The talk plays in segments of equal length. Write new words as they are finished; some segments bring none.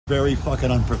very fucking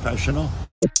unprofessional.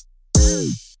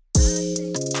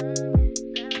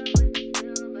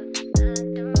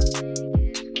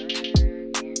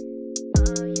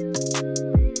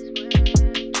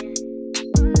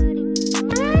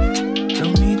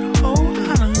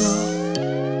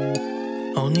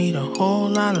 Don't need a whole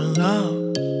lot of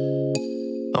love.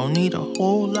 Don't need a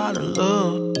whole lot of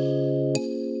love.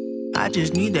 I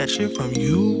just need that shit from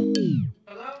you.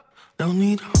 Don't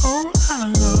need a whole lot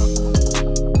of love.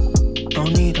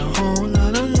 Don't need a whole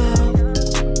lot of love.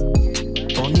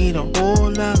 Don't need a whole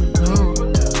lot of love.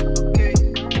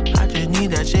 I just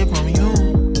need that shit from you.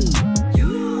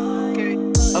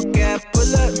 Okay, I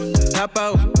pull up, hop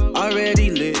out,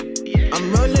 already lit.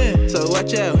 I'm rolling, so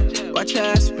watch out, watch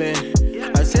how I spin.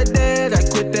 I said that, I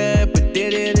quit that, but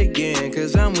did it again,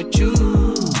 cause I'm with you.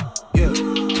 Yeah,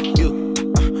 you.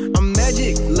 I'm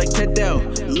magic, like Ted out.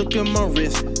 Look at my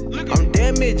wrist. I'm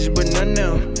damaged, but not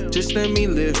now. Just let me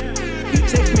live. You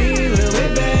take me a little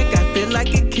way back. I feel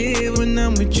like a kid when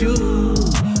I'm with you.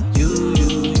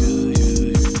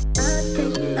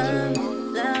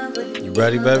 You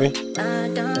ready, baby?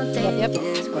 Yep.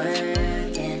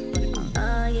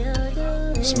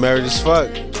 It's Married as Fuck.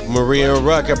 Maria and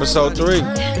Ruck, episode 3.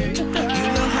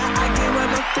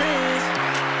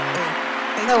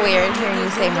 So weird hearing you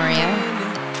say Maria.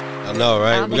 I know,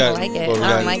 right? I don't think I like it.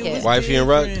 I don't like it. Wifey and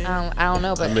Ruck? I don't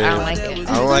know, but I don't like it.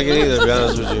 I don't like it either, to be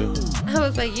honest with you. I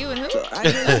was like, you and who?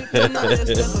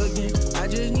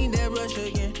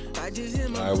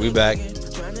 All right, we back.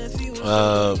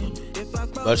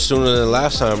 Much sooner than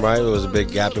last time, right? It was a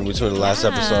big gap in between the last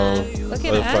episode. Look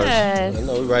at or the us. first. I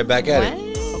know, we're right back at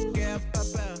it.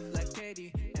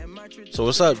 So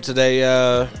what's up today?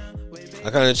 I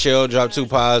kind of chilled, dropped 2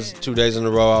 pods 2 days in a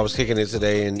row. I was kicking it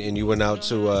today, and you went out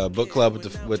to book club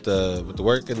with the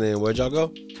work, and then where'd y'all go?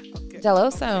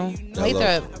 Deloso.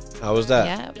 Lathrop. How was that?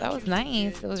 Yeah, that was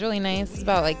nice. It was really nice. It's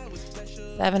about like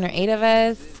 7 or 8 of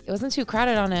us. It wasn't too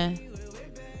crowded on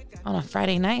a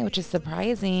Friday night, which is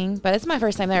surprising. But it's my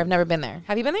first time there. I've never been there.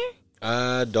 Have you been there?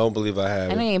 I don't believe I have.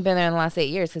 I know you ain't been there in the last 8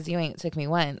 years because you ain't took me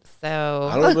once. So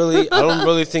I don't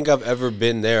really think I've ever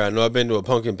been there. I know I've been to a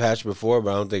pumpkin patch before,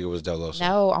 but I don't think it was Deloso.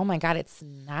 No, oh my God, it's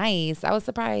nice. I was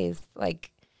surprised.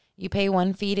 Like, you pay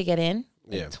one fee to get in,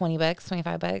 like $20,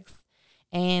 $25,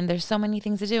 and there's so many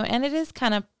things to do. And it is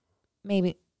kind of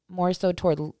maybe more so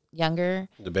toward younger.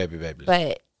 The babies.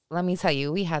 But let me tell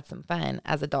you, we had some fun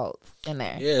as adults in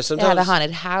there. Yeah, sometimes. They had a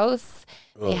haunted house.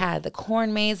 They had the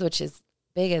corn maze, which is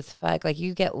big as fuck. Like,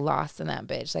 you get lost in that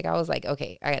bitch. Like, I was like,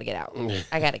 okay, I gotta get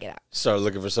out. Started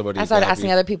looking for somebody. I started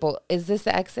asking other people, is this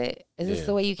the exit? Is this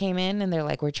the way you came in? And they're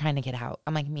like, we're trying to get out.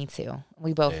 I'm like, me too.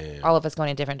 We both, all of us going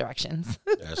in different directions.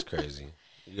 That's crazy.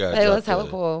 It was hella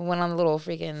cool. Went on the little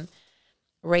freaking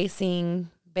racing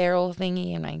barrel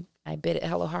thingy, and I bit it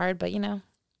hella hard, but you know.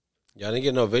 Y'all didn't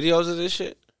get no videos of this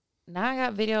shit? Now I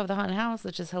got video of the haunted house,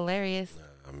 which is hilarious.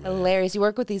 Hilarious. You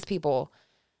work with these people.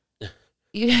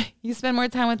 You spend more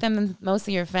time with them than most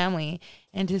of your family,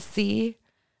 and to see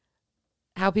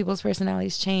how people's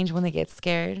personalities change when they get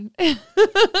scared.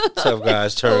 Tough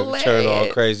guys turn all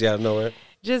crazy out of nowhere.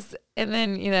 And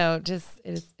then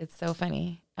it's so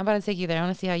funny. I'm about to take you there. I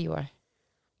want to see how you are.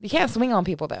 You can't swing on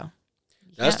people though.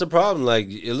 That's the problem. Like,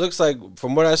 it looks like,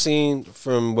 from what I seen,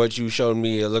 from what you showed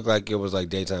me, it looked like it was like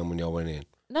daytime when y'all went in.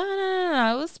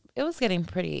 No. It was getting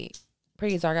pretty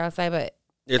dark outside, but.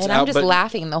 I'm just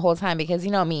laughing the whole time because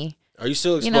you know me. Are you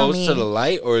still exposed to the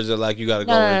light, or is it like you got to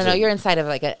go into... No. You're inside of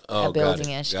like a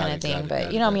building-ish kind of thing.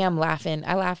 But you know me, I'm laughing.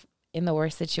 I laugh in the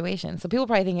worst situation. So people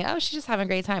probably thinking, oh, she's just having a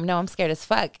great time. No, I'm scared as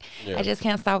fuck. Yeah. I just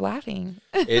can't stop laughing.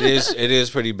 It is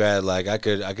pretty bad. Like, I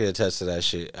could attest to that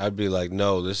shit. I'd be like,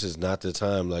 no, this is not the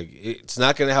time. Like, it's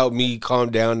not going to help me calm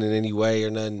down in any way or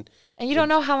nothing. And you don't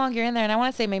know how long you're in there. And I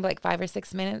want to say maybe like 5 or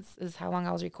 6 minutes is how long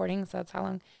I was recording. So that's how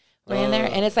long we're in there.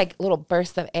 And it's like little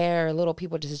bursts of air, little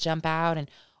people just jump out,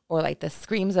 or like the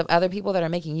screams of other people that are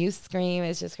making you scream.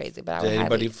 It's just crazy. But I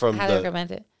would highly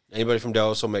recommend it. Anybody from there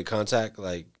also make contact?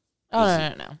 Like, no.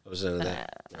 Was none of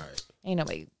that? All right. Ain't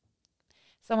nobody.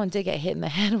 Someone did get hit in the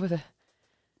head with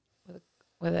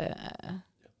a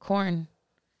corn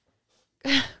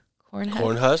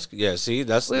husk. Yeah, see,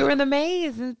 we were in the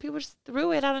maze and people just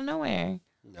threw it out of nowhere.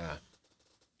 Nah.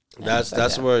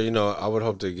 That's where, I would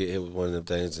hope to get hit with one of them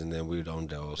things, and then we don't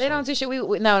do. They don't do shit.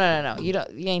 No.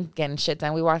 You ain't getting shit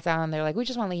done. We walked out and they're like, we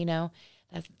just want to let you know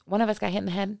that one of us got hit in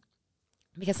the head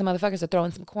because some motherfuckers are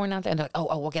throwing some corn out there, and they're like,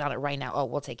 oh, we'll get on it right now. Oh,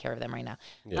 we'll take care of them right now.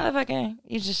 Yeah. Motherfucker,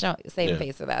 you just don't save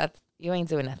face for that. You ain't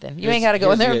doing nothing. You ain't got to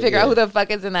go in there and figure out who the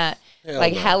fuck is in that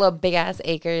hella big ass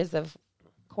acres of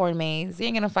corn maze. You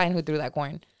ain't gonna find who threw that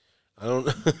corn. I don't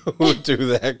know who threw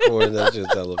that corn. That's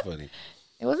just hella funny.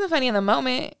 It wasn't funny in the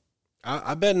moment.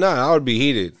 I bet not. I would be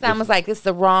heated. Sam was like, "This is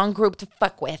the wrong group to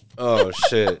fuck with." Oh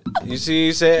shit! You see,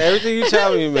 you said everything you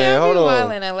tell me, man. Sam Hold be on,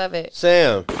 wildin', I love it.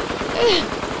 Sam.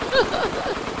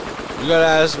 You gotta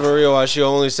ask Maria why she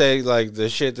only say like the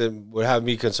shit that would have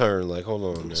me concerned. Like,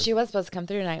 hold on, man. She was supposed to come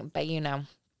through tonight, but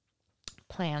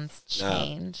plans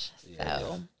change. Yeah, so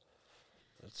yeah.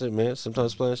 That's it, man.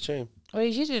 Sometimes plans change. what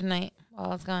did you do tonight while I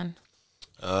was gone?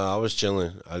 I was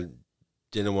chilling. I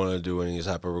didn't want to do any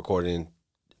type of recording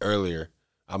earlier.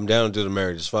 I'm down to do the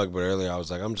Married as Fuck, but earlier I was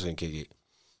like, I'm just gonna kick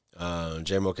it.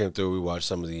 J-Mo came through. We watched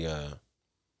some of the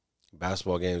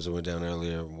basketball games that went down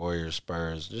earlier. Warriors,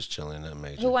 Spurs, just chilling. That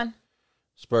major. Who won?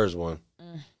 Spurs won.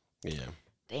 Yeah.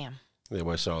 Damn. They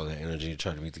wasted all that energy to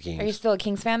try to beat the Kings. Are you still a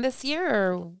Kings fan this year,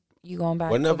 or you going back?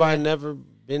 When have I never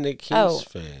been a Kings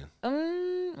fan?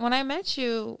 When I met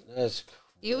you, That's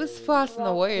you was flossing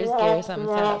the Warriors gear or something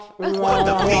tough.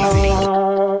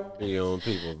 be on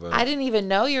people, bro. I didn't even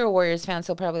know you were a Warriors fan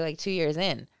until probably like 2 years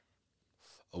in.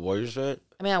 A Warriors fan?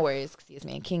 I mean, not Warriors, excuse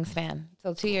me, a Kings fan.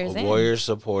 So 2 years in. A Warriors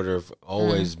supporter,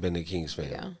 always been a Kings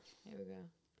fan. Here we go.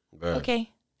 Bro. Okay,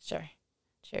 sure.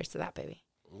 Cheers to that, baby.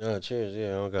 No, cheers. Yeah,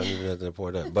 I don't got even nothing to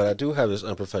pour that. But I do have this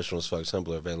unprofessional as fuck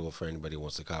tumbler available for anybody who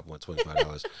wants to cop one,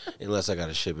 $25. Unless I got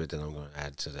to ship it, then I'm going to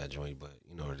add to that joint. But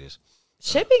you know what it is.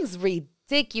 Shipping's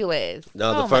ridiculous.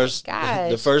 No,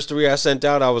 the first 3 I sent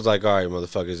out, I was like, all right,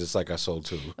 motherfuckers, it's like I sold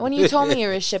 2. When you told me you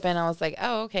were shipping, I was like,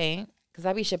 oh, okay. Because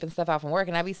I be shipping stuff out from work,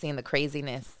 and I be seeing the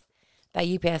craziness that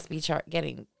UPS be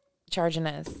charging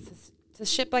us to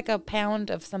ship like a pound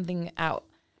of something out.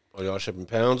 Oh, y'all shipping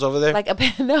pounds over there? Like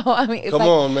no, I mean, it's Come like,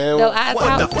 on, man. They'll ask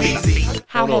how Hold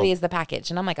on. heavy is the package,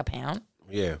 and I'm like, a pound.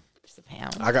 Yeah. Just a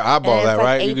pound. I bought that, like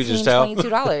right? You could just tell.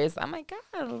 $22. I'm like,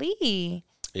 golly.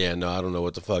 Yeah, no, I don't know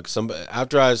what the fuck.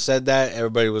 After I said that,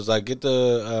 everybody was like, get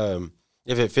the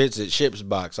if it fits, it ships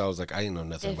box. I was like, I didn't know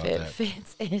nothing about that. If it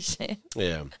fits, it ships.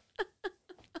 Yeah.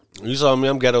 You saw me,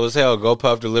 I'm ghetto as hell. Go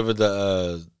Puff delivered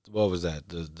the, what was that?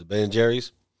 The Ben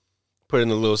Jerry's? Put in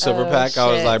a little silver pack. Shit.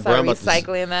 I was like, So bro, I'm about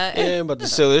recycling that. Yeah, I'm about to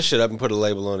seal this shit up and put a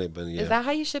label on it. But yeah. Is that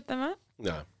how you ship them up?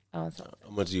 Nah. Oh, it's not.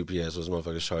 I went to UPS. Those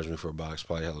motherfuckers charged me for a box,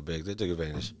 probably hella big. They took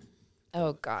advantage.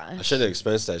 Oh, gosh. I should have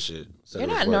expensed that shit. You're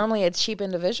not normally a cheap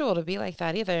individual to be like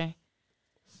that either.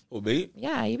 Well, be?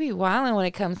 Yeah, you be wilding when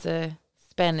it comes to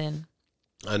spending.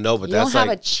 I know, but you that's don't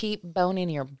have a cheap bone in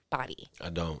your body. I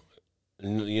don't.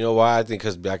 You know why? I think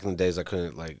because back in the days I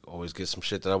couldn't like always get some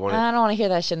shit that I wanted. I don't want to hear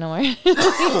that shit no more.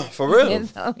 For real? You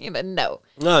tell me that no.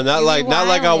 No, not like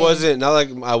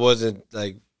wildin'. I wasn't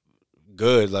like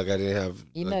good. Like I didn't have.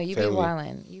 You like, know, you family. be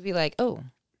wilding. You be like, oh,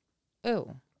 a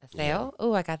sale.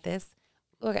 Oh, I got this.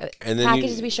 Oh, I got it. And then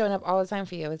packages be showing up all the time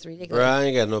for you. It's ridiculous. Bro, I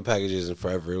ain't got no packages in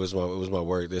forever. It was my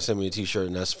work. They sent me a T-shirt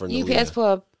and that's for UPS pull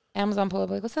up, Amazon pull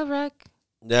up. Like, what's up, Rec?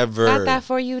 Never. Got that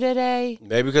for you today.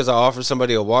 Maybe because I offered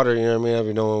somebody a water. You know what I mean? I've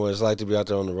been knowing what it's like to be out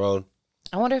there on the road.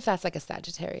 I wonder if that's like a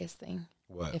Sagittarius thing.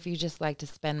 What? If you just like to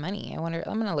spend money. I wonder.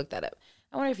 I'm gonna look that up.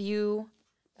 I wonder if you,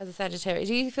 as a Sagittarius,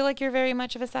 do you feel like you're very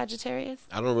much of a Sagittarius?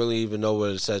 I don't really even know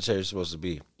what a Sagittarius is supposed to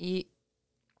be.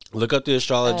 Look up the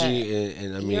astrology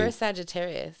and I mean you're a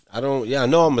Sagittarius. I don't. Yeah, I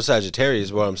know I'm a Sagittarius.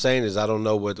 What I'm saying is I don't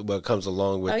know what comes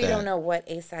along with that. Oh, you don't know what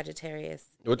a Sagittarius.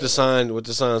 What the sign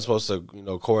is supposed to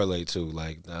correlate to.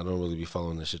 Like I don't really be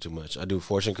following this shit too much. I do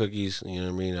fortune cookies. You know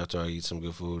what I mean? After I eat some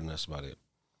good food, and that's about it.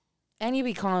 And you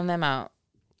be calling them out.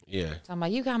 Yeah. Talking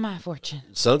about you got my fortune.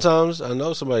 Sometimes I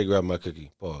know somebody grabbed my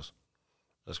cookie. Pause.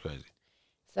 That's crazy.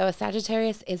 So a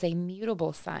Sagittarius is a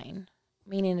mutable sign,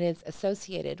 meaning it is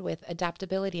associated with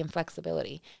adaptability and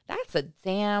flexibility. That's a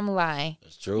damn lie.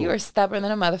 That's true. You are stubborn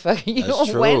than a motherfucker. You That's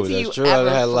true. When do That's you true. ever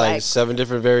I had like flex? 7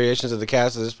 different variations of the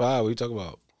cast of this pie. What are you talking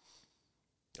about?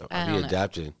 I I don't be know.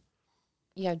 adapting.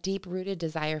 You have deep-rooted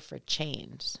desire for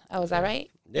change. Oh, is that right?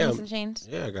 Yeah. Need some change?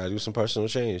 Yeah, I gotta do some personal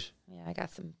change. Yeah, I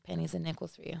got some pennies and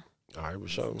nickels for you. All right, for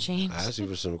sure. change. I asked you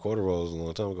for some quarter rolls a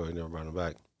long time ago. You never brought them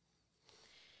back.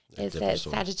 It Different says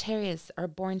source. Sagittarius are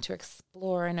born to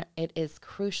explore, and it is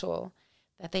crucial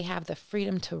that they have the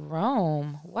freedom to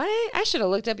roam. What? I should have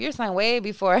looked up your sign way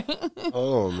before.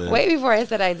 Oh man. Way before I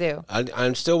said I do.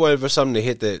 I'm still waiting for something to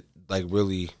hit that like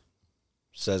really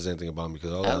says anything about me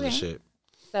because all that other Okay. shit.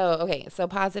 So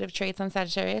positive traits on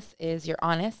Sagittarius is you're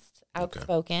honest,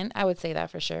 outspoken. I would say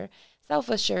that for sure.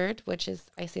 Self-assured, which is,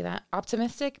 I see that.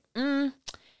 Optimistic,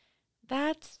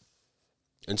 that,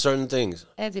 And certain things.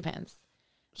 it depends.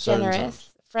 Certain Generous,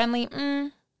 times. friendly,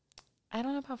 I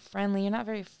don't know about friendly. You're not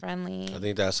very friendly. I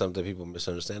think that's something people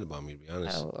misunderstand about me, to be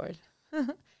honest. Oh,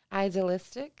 Lord.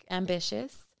 Idealistic,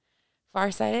 ambitious,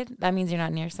 Farsighted? That means you're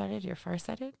not nearsighted. You're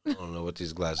farsighted. I don't know what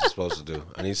these glasses are supposed to do.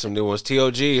 I need some new ones.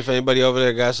 TOG, if anybody over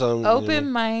there got some.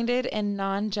 Open-minded and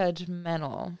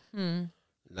non-judgmental.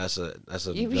 That's a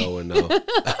no and no.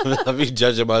 I'll be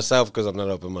judging myself because I'm not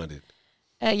open-minded.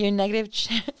 Your negative...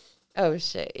 oh,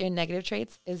 shit. Your negative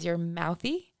traits is you're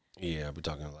mouthy. Yeah, I'll be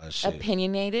talking a lot of shit.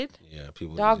 Opinionated. Yeah,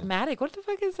 people. Dogmatic. What the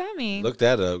fuck does that mean? Look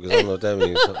that up because I don't know what that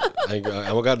means. I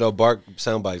don't got no bark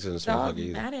sound bites in this motherfucker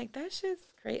either. Dogmatic. That shit's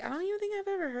great. I don't even think I've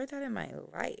ever heard that in my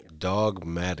life.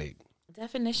 Dogmatic.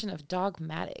 Definition of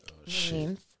dogmatic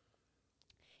means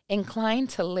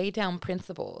inclined to lay down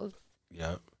principles.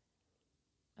 Yeah.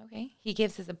 Okay. He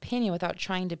gives his opinion without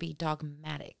trying to be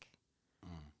dogmatic.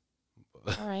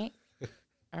 All right.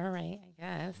 All right, I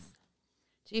guess.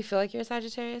 Do you feel like you're a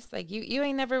Sagittarius? Like you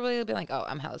ain't never really been like, oh,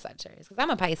 I'm hella Sagittarius because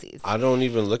I'm a Pisces. I don't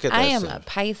even look at that. I am stuff. a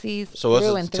Pisces so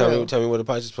through and through. Tell me what a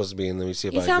Pisces is supposed to be, and let me see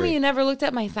if I agree. You tell me you never looked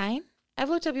up my sign? I've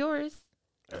looked up yours.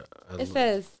 It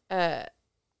says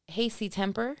hasty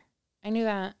temper. I knew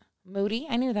that. Moody.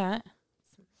 I knew that.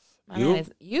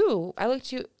 You? I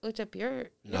looked up your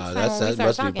nah, sign that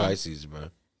must be Pisces, bro.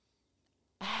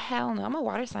 Hell no. I'm a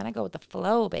water sign. I go with the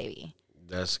flow, baby.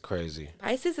 That's crazy.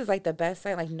 Pisces is like the best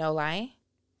sign, like no lie.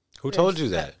 Who told you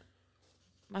that?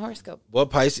 My horoscope. What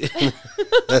Pisces?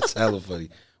 That's hella funny.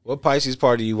 What Pisces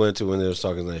party you went to when they was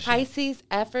talking that shit? Pisces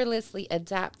effortlessly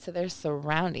adapt to their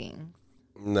surroundings.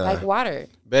 Nah. Like water.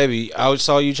 Baby, I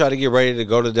saw you try to get ready to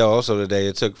go to Del Oso today.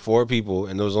 It took 4 people,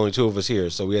 and there was only 2 of us here,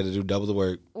 so we had to do double the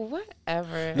work.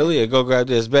 Whatever. Lilia, go grab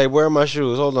this. Babe, where are my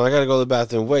shoes? Hold on, I got to go to the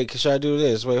bathroom. Wait, should I do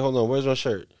this? Wait, hold on, where's my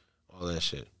shirt? All that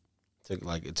shit.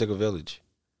 It took a village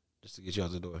just to get you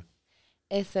out the door.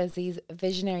 It says these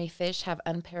visionary fish have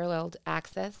unparalleled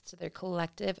access to their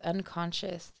collective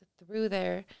unconscious through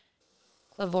their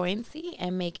clairvoyancy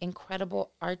and make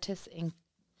incredible artists in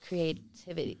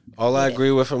creativity. All I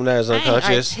agree with from that is unconscious.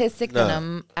 I ain't artistic in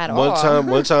them at all.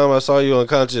 One time I saw you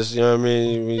unconscious, you know what I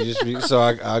mean? So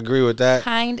I agree with that.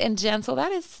 Kind and gentle.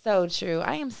 That is so true.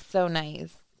 I am so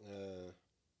nice.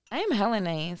 I am hella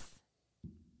nice.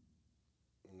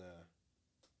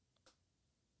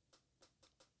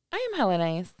 I am hella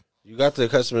nice. You got the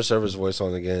customer service voice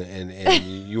on again, and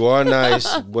you are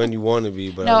nice when you want to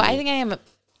be. But no, I think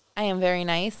I am very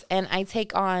nice, and I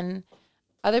take on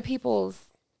other people's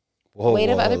weight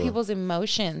of other people's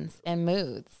emotions and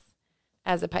moods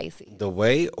as a Pisces. The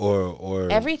weight or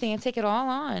everything. I take it all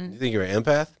on. You think you're an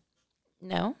empath?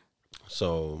 No.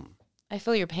 So I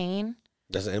feel your pain.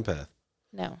 That's an empath.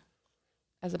 No,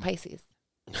 as a Pisces.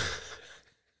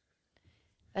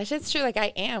 That shit's true. Like I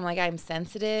am. Like I'm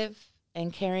sensitive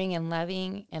and caring and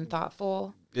loving and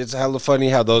thoughtful. It's hella funny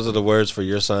how those are the words for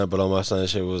your sign, but on my sign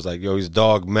shit was like, yo, he's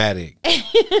dogmatic.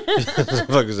 The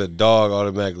fuck is a dog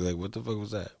automatically? Like, what the fuck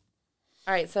was that?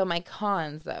 All right. So my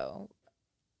cons though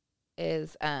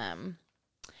is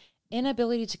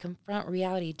inability to confront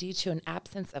reality due to an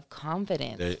absence of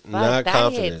confidence. Not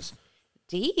confidence.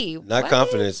 Deep. Not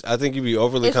confidence. I think you'd be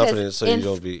overly confident, so you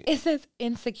don't be. It says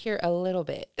insecure a little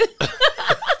bit.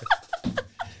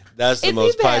 That's the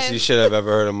most Pisces shit I've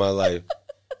ever heard in my life.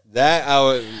 That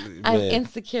I'm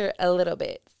insecure a little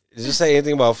bit. Does it say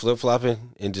anything about flip flopping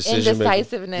and decision making?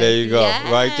 Indecisiveness. There you go.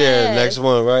 Yes. Right there. Next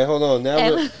one. Right. Hold on. Now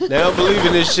I'm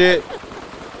believing this shit.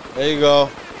 There you go.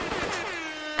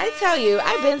 I tell you,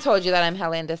 I've been told you that I'm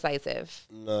hella indecisive.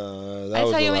 No, that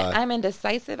was a lie. I'm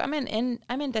indecisive. I'm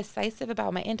indecisive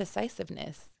about my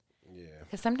indecisiveness. Yeah.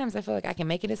 Because sometimes I feel like I can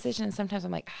make a decision, and sometimes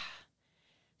I'm like,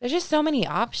 there's just so many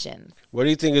options. What do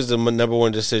you think is the number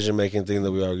one decision-making thing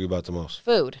that we argue about the most?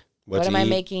 Food. What am I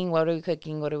making? What are we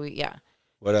cooking? What are we, yeah.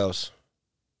 What else?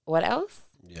 What else?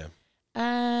 Yeah.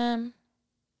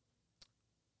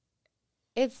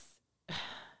 It's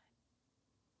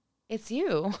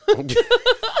you.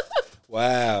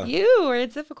 Wow. You are a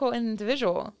difficult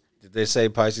individual. Did they say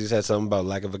Pisces had something about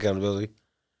lack of accountability?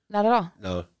 Not at all.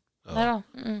 No. Oh. Not at all.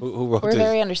 Who wrote We're this?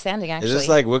 very understanding, actually. Is this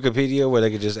like Wikipedia where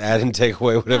they could just add and take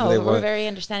away whatever they want? We're very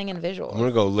understanding individuals. I'm going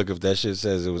to go look if that shit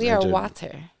says it was We are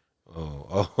water.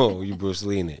 Oh, you Bruce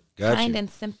Lee in it. Got Kind you. and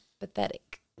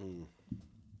sympathetic. I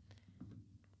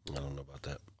don't know about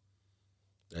that.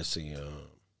 Let's see.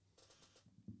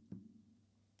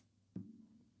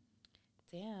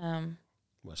 Damn.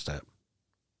 What's that?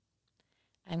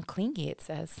 I'm clingy, it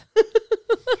says.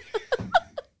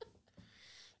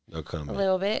 No comment. A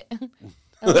little bit.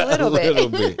 A little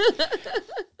bit.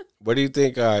 What do you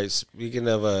think? All right, speaking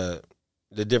of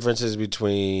the differences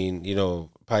between,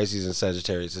 Pisces and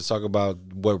Sagittarius, let's talk about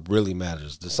what really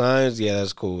matters. The signs, yeah,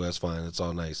 that's cool. That's fine. That's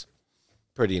all nice.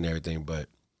 Pretty and everything. But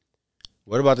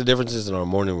What about the differences in our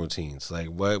morning routines? Like,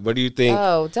 what do you think?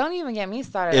 Oh, don't even get me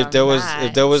started. If there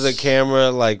was a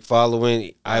camera like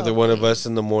following either one of us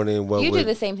in the morning, what you would do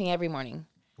the same thing every morning?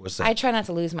 What's that? I try not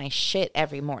to lose my shit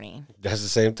every morning. That's the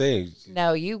same thing.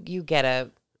 No, you get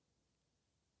a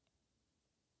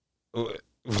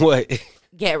What?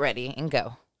 get ready and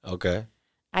go. Okay,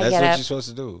 I that's get what up. you're supposed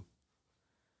to do.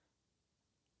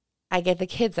 I get the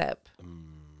kids up.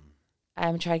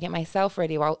 I'm trying to get myself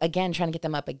ready while again trying to get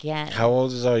them up again. How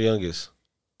old is our youngest?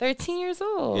 13 years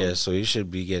old. Yeah, so he should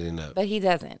be getting up. But he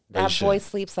doesn't. But he That boy should.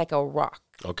 sleeps like a rock.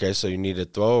 Okay, so you need to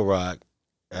throw a rock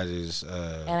at his.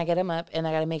 And I get them up and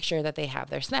I got to make sure that they have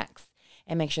their snacks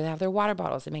and make sure they have their water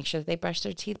bottles and make sure that they brush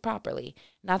their teeth properly.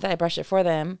 Not that I brush it for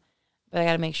them, but I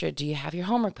got to make sure, do you have your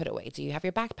homework put away? Do you have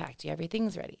your backpack? Do you have your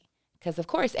things ready? Because, of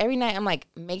course, every night I'm like,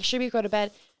 make sure you go to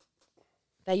bed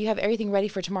that you have everything ready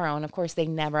for tomorrow. And, of course, they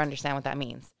never understand what that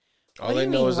means. All they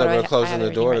know is that we're closing the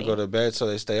door to go to bed so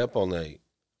they stay up all night.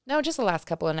 No, just the last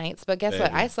couple of nights. But guess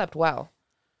what? I slept well.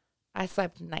 I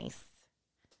slept nice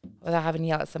without having to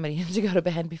yell at somebody to go to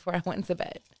bed before I went to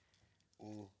bed.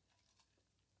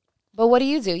 But what do?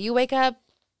 You wake up,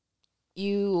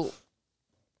 you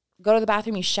go to the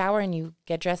bathroom, you shower, and you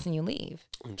get dressed and you leave.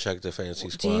 And check the fancy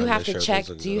squad. Do you have to check?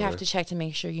 Do you have to check to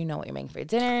make sure you know what you're making for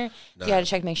dinner? Do you have to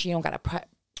check to make sure you don't got to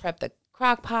prep the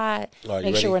crock pot?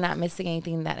 Make sure we're not missing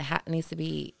anything that needs to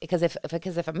be, because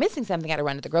if I'm missing something, I got to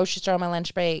run to the grocery store on my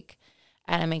lunch break,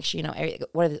 and I make sure you know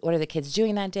what are the kids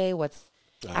doing that day? What's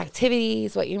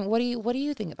activities? What do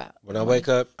you think about? When I wake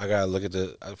up, I gotta look at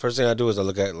the first thing I do is I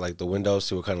look at like the windows,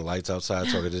 see what kind of lights outside,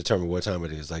 so I can determine what time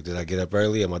it is. Like, did I get up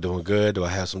early? Am I doing good? Do I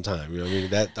have some time? You know what I mean?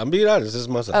 That I'm being honest. This is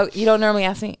myself. Oh, you don't normally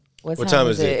ask me what time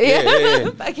is it?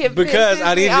 Yeah. Because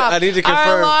I need to confirm.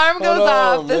 Our alarm goes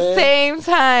off the same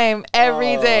time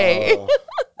every day.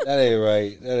 That ain't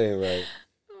right.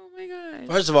 Oh my god.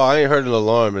 First of all, I ain't heard an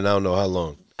alarm in I don't know how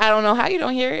long. I don't know how you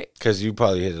don't hear it. Because you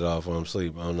probably hit it off when I'm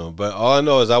asleep. I don't know. But all I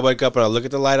know is I wake up and I look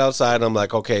at the light outside and I'm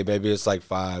like, okay, maybe it's like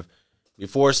 5.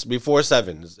 Before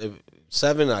 7.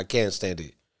 7, I can't stand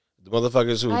it. The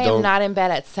motherfuckers who I don't. am not in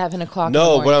bed at 7 o'clock. No, in the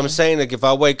morning. but I'm saying, like, if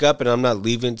I wake up and I'm not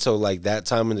leaving till like that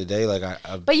time in the day, like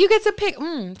But you get to pick.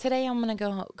 Today I'm gonna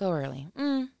go early.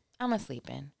 I'm gonna sleep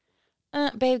in.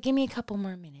 Babe, give me a couple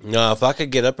more minutes. No, if I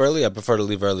could get up early, I prefer to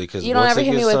leave early because you don't ever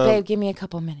hear me with, babe, give me a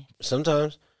couple minutes.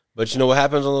 Sometimes. But you know what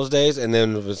happens on those days? And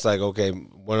then if it's like, okay,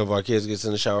 one of our kids gets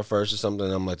in the shower first or something,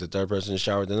 and I'm like the third person in the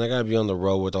shower, then I got to be on the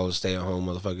road with all the stay-at-home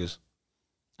motherfuckers.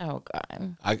 Oh,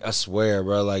 God. I swear,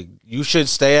 bro. Like, you should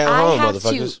stay at home,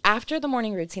 motherfuckers. After the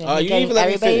morning routine and you getting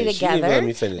everybody together, let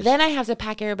me finish. Then I have to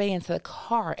pack everybody into the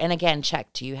car. And again,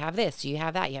 check, do you have this? Do you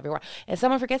have that? You have your water. If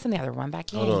someone forgets something, I have to run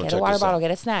back in, get a water bottle, get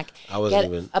a snack,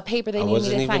 get a paper they need me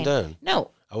to sign. Done.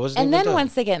 No. And then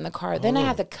once they get in the car, then I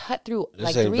have to cut through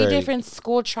like 3 different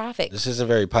school traffic. This isn't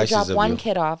very Pisces drop of you. one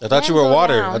kid off. I thought you were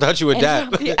water. I thought you were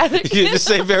dap. This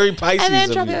ain't very Pisces and then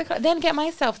of drop you. the car, then get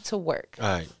myself to work. All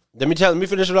right. Let me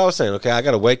finish what I was saying, okay? I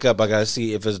got to wake up. I got to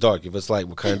see if it's dark, if it's light,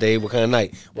 what kind of day, what kind of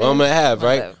night, what I'm going to have,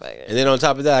 right? And then on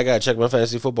top of that, I got to check my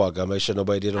fantasy football. Got to make sure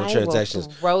nobody did no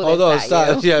transactions. Hold on,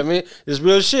 stop. Yeah, I mean, it's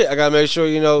real shit. I got to make sure,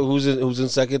 you know, who's in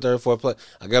second, third, fourth place.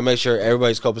 I got to make sure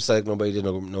everybody's copacetic. Nobody did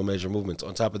no major movements.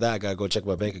 On top of that, I got to go check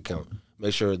my bank account.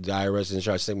 Make sure the IRS didn't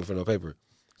charge statement for no paper.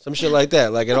 Some shit like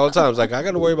that. Like, at all times, like, I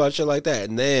got to worry about shit like that.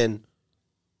 And then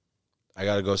I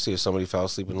got to go see if somebody fell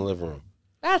asleep in the living room.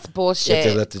 That's bullshit. If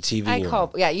they left the TV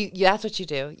on. You that's what you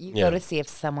do. You go to see if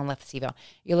someone left the TV on.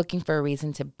 You're looking for a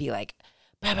reason to be like,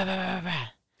 bah, bah, bah, bah, bah.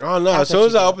 Oh, no. As soon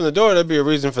as I open the door, there'd be a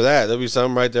reason for that. There'd be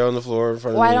something right there on the floor in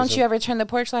front of me. Why don't you ever turn the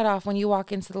porch light off when you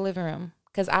walk into the living room?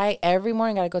 Because every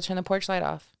morning, got to go turn the porch light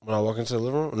off. When I walk into the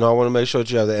living room? No, I want to make sure that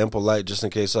you have the ample light just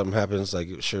in case something happens.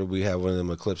 Like, sure, we have one of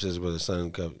them eclipses where the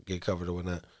sun get covered or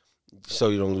whatnot. So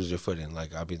you don't lose your footing.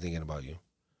 Like, I'll be thinking about you.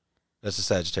 That's the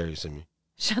Sagittarius in me.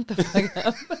 Shut the fuck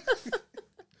up.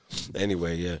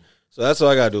 Anyway, yeah. So that's what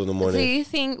I got to do in the morning. So you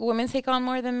think women take on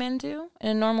more than men do in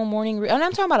a normal morning? And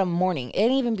I'm talking about a morning. It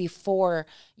ain't even before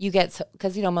you get to,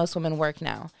 because, you know, most women work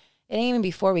now. It ain't even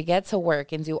before we get to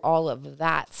work and do all of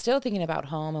that. Still thinking about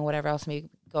home and whatever else may be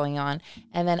going on.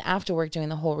 And then after work, doing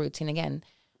the whole routine again.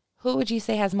 Who would you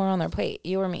say has more on their plate?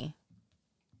 You or me?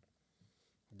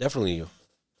 Definitely you.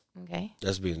 Okay.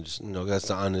 That's being just, that's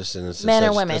the honest and it's men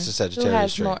or women. That's a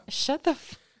Sagittarius trait. Shut the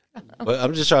But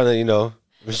I'm just trying to, I'm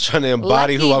just trying to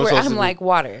embody who I'm supposed to be. I'm like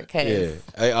water, because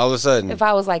all of a sudden, if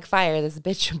I was like fire, this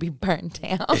bitch would be burnt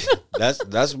down.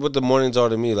 that's what the mornings are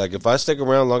to me. Like, if I stick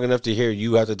around long enough to hear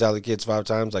you have to tell the kids 5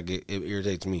 times, like, it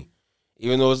irritates me.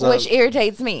 Even though it's not. Which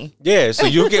irritates me. Yeah, so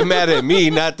you get mad at me,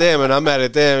 not them, and I'm mad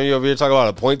at them. You over here talking about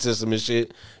a point system and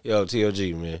shit. Yo,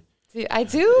 TOG, man. I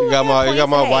do. You got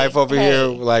my wife over here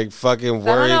like fucking worried.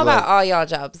 I don't know like, about all y'all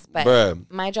jobs, but bruh,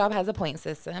 my job has a point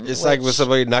system. it's like with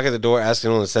somebody knocking at the door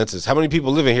asking on the census, how many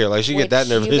people live in here? Like she get that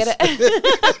nervous.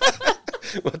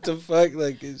 What the fuck?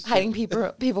 Like hiding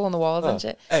people on the walls and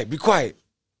shit. Hey, be quiet.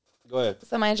 Go ahead.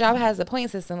 So my job has a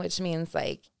point system, which means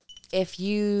like if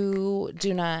you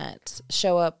do not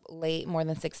show up late more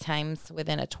than 6 times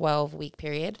within a 12-week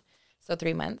period, so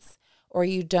 3 months, or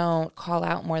you don't call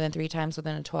out more than 3 times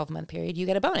within a 12-month period, you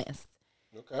get a bonus.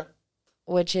 Okay.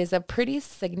 Which is a pretty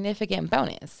significant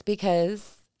bonus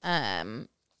because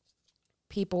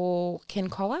people can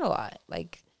call out a lot.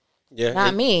 Like,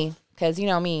 not me, because you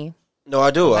know me. No,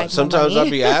 I do. Sometimes I'll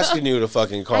be asking you to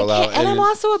fucking call out. And I'm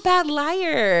also a bad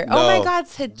liar. No, oh my God.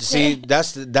 See,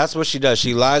 that's what she does.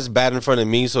 She lies bad in front of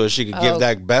me so she could give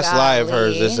that best lie of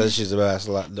hers that says she's a bad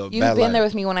lie. You've been there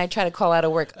with me when I try to call out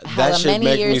of work that should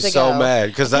make me so mad.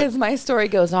 Because my story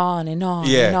goes on and on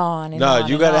and on and on. No,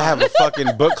 you got to have a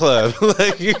fucking book club.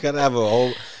 Like, you got to have a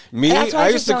whole... Me, I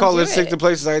used to call in sick to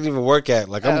places I didn't even work at.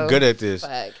 Like, I'm good at this.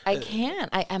 Fuck. I can't.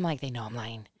 I'm like, they know I'm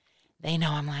lying. They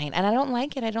know I'm lying, and I don't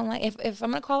like it. I don't like if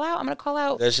I'm gonna call out, I'm gonna call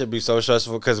out. That should be so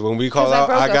stressful because when we call out,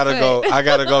 I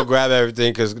gotta go grab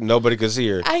everything because nobody can see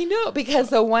her. I know because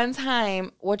the one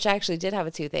time, which I actually did have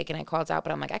a toothache, and I called out,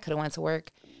 but I'm like I could have went to work.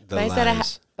 But I said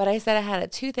I had a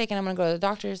toothache, and I'm gonna go to the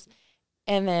doctor's,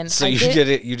 and then you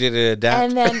did it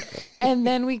adapt, and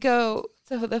then we go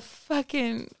to the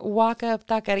fucking walk up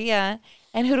taqueria,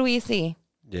 and who do we see?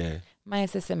 Yeah, my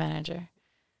assistant manager.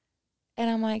 And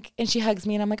I'm like, and she hugs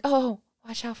me, and I'm like, oh,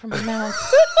 watch out for my mouth.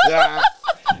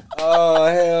 Oh,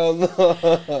 hell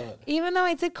no. Even though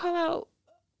I did call out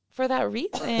for that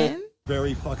reason.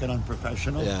 Very fucking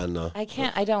unprofessional. Yeah, I know.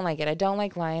 I don't like it. I don't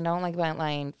like lying. I don't like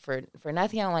lying for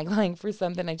nothing. I don't like lying for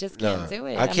something. I just can't do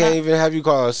it. I can't even have you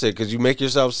call out sick because you make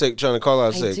yourself sick trying to call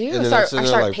out sick. I do. And then I start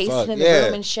like, pacing in the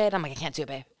room and shit. I'm like, I can't do it,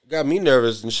 babe. Got me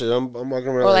nervous and shit. I'm walking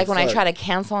around. Or like when I try to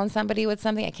cancel on somebody with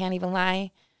something, I can't even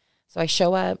lie. So I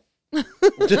show up.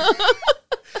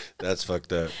 That's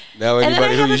fucked up. Now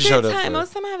anybody who you showed up for. Most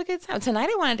of the time I have a good time. Tonight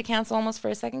I wanted to cancel almost for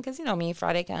a second because you know me,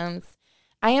 Friday comes.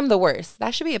 I am the worst.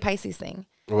 That should be a Pisces thing.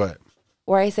 What?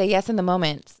 Where I say yes in the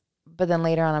moment, but then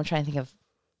later on I'm trying to think of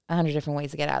 100 different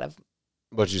ways to get out of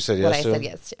what you said yes to? What I said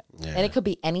yes to. Yeah. And it could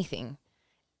be anything.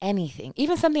 Anything.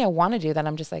 Even something I want to do that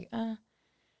I'm just like,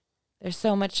 there's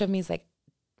so much of me is like,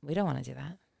 we don't want to do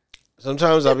that.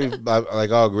 Sometimes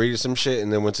I'll agree to some shit,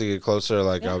 and then once I get closer,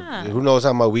 like, who knows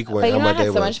how my week went, how my day went. I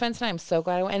had so much fun tonight. I'm so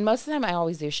glad I went. And most of the time, I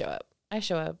always do show up. I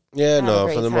show up. Yeah, no,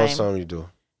 for the most time you do.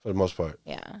 For the most part.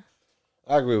 Yeah.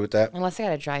 I agree with that. Unless I got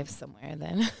to drive somewhere,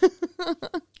 then.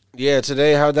 Yeah,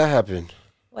 today, how'd that happen?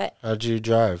 What? How'd you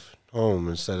drive home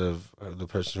instead of the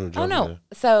person who drove there? There?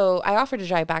 So I offered to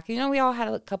drive back. You know, we all had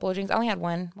a couple of drinks. I only had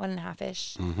one and a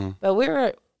half-ish. Mm-hmm. But we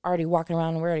were already walking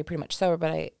around, and we were already pretty much sober,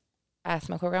 but I asked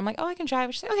my coworker, I'm like, oh, I can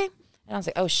drive. She said, okay. And I was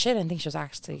like, oh, shit. I didn't think she was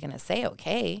actually going to say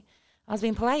okay. I was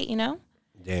being polite, you know?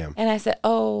 Damn. And I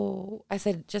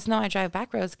said, just know I drive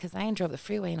back roads because I ain't drove the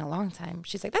freeway in a long time.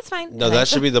 She's like, that's fine. No, that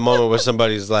should be the moment where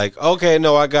somebody's like, okay,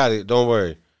 no, I got it. Don't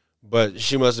worry. But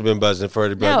she must have been buzzing for her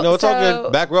to be like, no, it's all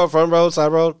good. Back road, front road,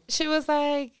 side road. She was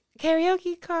like,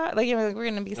 karaoke car. Like, we're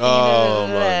going to be singing. Oh,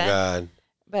 my God.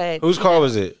 But whose car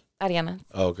was it? Ariana's.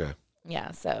 Oh, okay.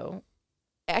 Yeah, so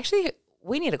actually,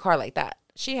 we need a car like that.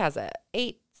 She has a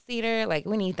 8-seater. Like,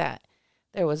 we need that.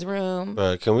 There was room.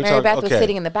 But can we Mary talk? Beth was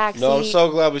sitting in the back seat. No, I'm so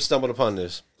glad we stumbled upon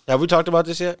this. Have we talked about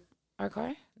this yet? Our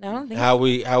car? No, I don't think how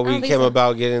we came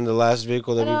about getting the last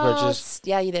vehicle that we purchased?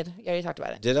 Yeah, you did. You already talked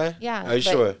about it. Did I? Yeah. Are you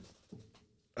sure?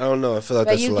 I don't know. I feel like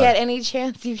that's a lot. But you get any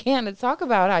chance you can to talk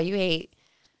about how you hate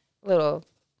little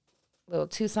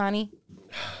Tucsony.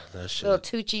 That shit. Little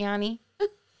Tucciani.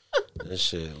 That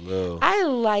shit, little. I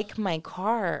like my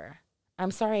car.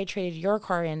 I'm sorry I traded your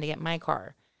car in to get my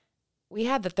car. We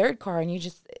had the third car and you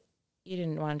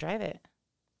didn't want to drive it.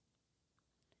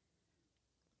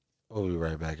 We'll be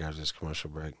right back after this commercial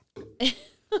break.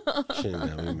 Shit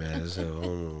got me mad as hell.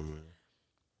 Hold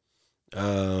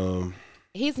on, man.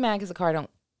 He's mad because the car don't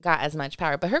got as much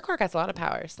power, but her car got a lot of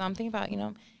power. So I'm thinking about,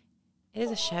 it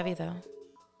is a Chevy though.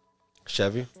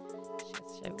 Chevy?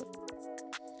 Chevy.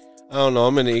 I don't know.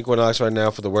 I'm in the Equinox right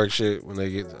now for the work shit. When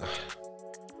they get,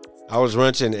 I was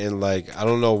renting and I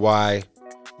don't know why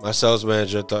my sales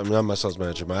manager thought, not my sales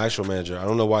manager, my actual manager. I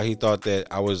don't know why he thought that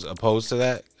I was opposed to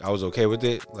that. I was okay with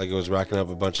it. Like it was racking up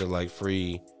a bunch of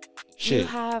free shit. You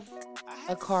have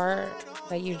a car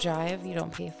that you drive, you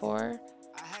don't pay for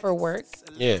work.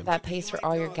 Yeah. That pays for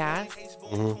all your gas.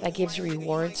 Mm-hmm. That gives you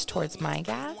rewards towards my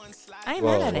gas. I ain't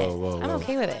mad at it. I'm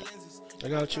okay with it. I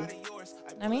got you.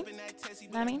 I mean?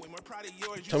 Tell me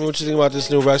what you think about this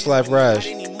new Rex Life Rash.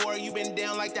 I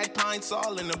like it.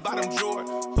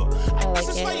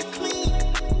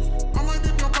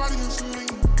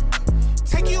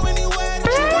 Take you anywhere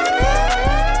that you wanna go.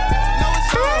 No,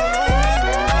 it's all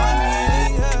on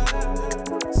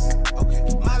me. Okay,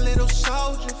 my little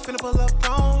soldier finna pull up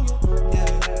on you.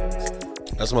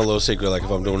 Yeah. That's my little secret. Like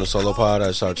if I'm doing a solo pod,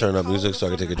 I start turning up music so I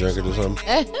can take a drink or do something.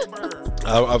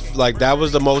 I like that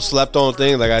was the most slept on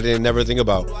thing. Like I didn't never think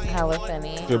about. Hella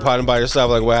funny. If you're potting by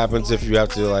yourself, like what happens if you have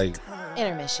to like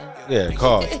Intermission. Yeah,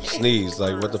 cough, sneeze,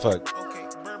 like what the fuck.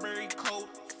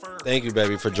 Thank you,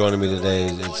 baby, for joining me today.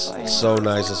 It's so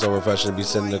nice and so refreshing to be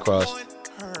sitting across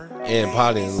and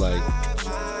potting. Like,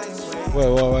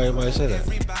 why you say that?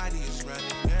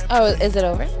 Oh, is it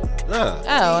over? Nah.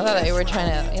 Oh, I thought you were trying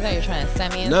to. You were trying to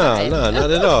send me. Nah, not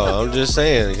at all. I'm just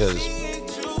saying because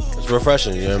it's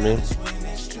refreshing. You know what I mean?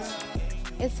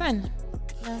 It's fun.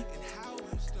 Yeah.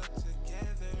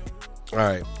 All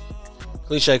right.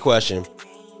 Cliche question.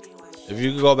 If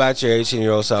you could go back to your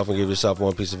 18-year-old self and give yourself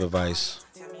one piece of advice,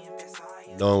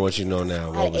 knowing what you know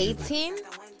now, what At would you be? 18?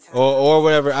 Or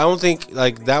whatever. I don't think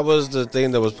like that was the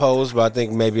thing that was posed, but I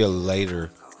think maybe a later.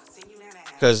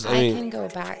 Because I mean, can go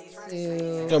back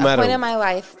to don't a matter. point in my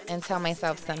life and tell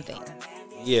myself something.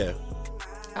 Yeah.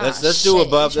 Ah, Let's do shit,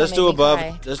 above. you're Let's trying do to make me above.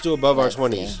 cry. Let's do above our Let's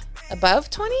 20s. see. Above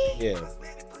 20? Yeah.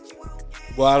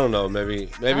 Well, I don't know. Maybe.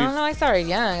 I don't know. I started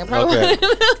young. I probably Okay.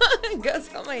 go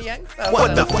tell my young self.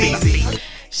 What the feezy?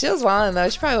 She was wilding though.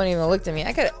 She probably wouldn't even look at me.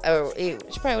 I could.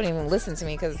 She probably wouldn't even listen to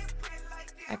me because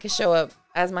I could show up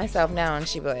as myself now, and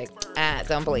she'd be like,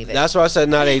 don't believe it. That's why I said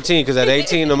not 18. Because at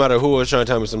 18, no matter who was trying to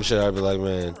tell me some shit, I'd be like,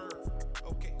 man,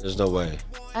 there's no way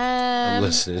I'm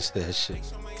listening to that shit.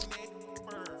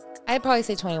 I'd probably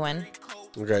say 21.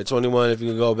 Okay, 21. If you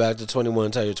could go back to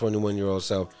 21, tell your 21-year-old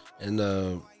self,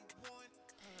 and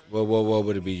what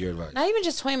would it be your advice? Not even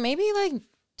just 20, maybe like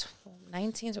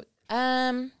 19.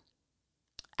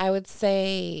 I would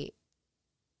say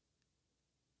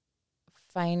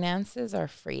finances are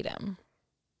freedom.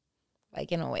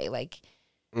 Like in a way, like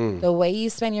the way you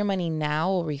spend your money now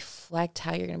will reflect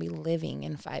how you're going to be living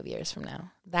in 5 years from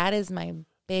now. That is my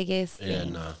biggest thing. Yeah,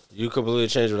 no. You completely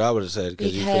changed what I would have said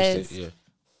because you fixed it. Yeah.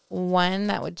 One,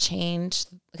 that would change,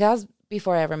 because that was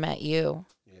before I ever met you.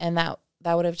 Yeah. And that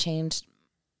would have changed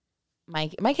my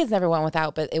kids never went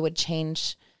without, but it would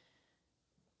change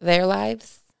their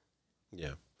lives.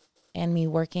 Yeah. And me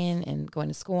working and going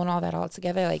to school and all that all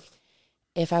together. Like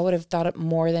if I would have thought of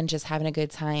more than just having a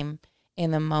good time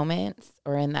in the moments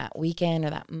or in that weekend or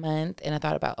that month, and I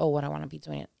thought about, what I want to be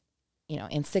doing,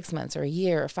 in 6 months or a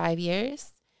year or 5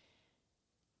 years,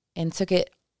 and took it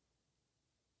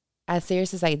as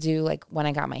serious as I do, like when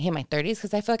I hit my 30s,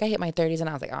 because I feel like I hit my 30s and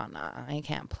I was like, oh, nah, I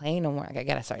can't play no more. Like, I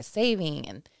got to start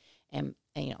saving and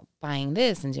buying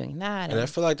this and doing that. And I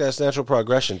feel like that's natural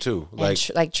progression too.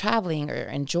 Like traveling or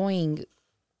enjoying,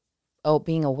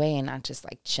 being away and not just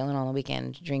like chilling on the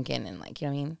weekend, drinking and like, you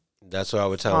know what I mean? That's what I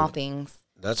would tell. Small things.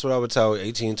 That's what I would tell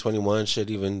 18, 21, shit,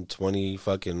 even 20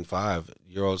 fucking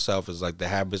 5-year-old self is like the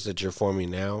habits that you're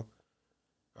forming now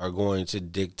are going to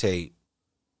dictate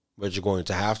what you're going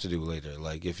to have to do later.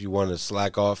 Like if you want to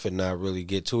slack off and not really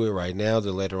get to it right now,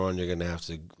 then later on you're going to have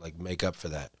to like make up for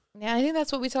that. Yeah, I think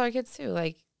that's what we tell our kids too.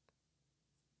 Like,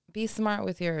 be smart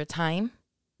with your time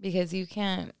because you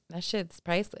can't, that shit's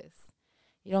priceless.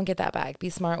 You don't get that back. Be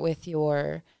smart with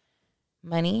your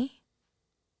money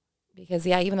because,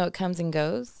 even though it comes and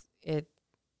goes,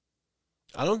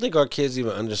 I don't think our kids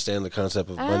even understand the concept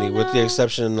of money, with the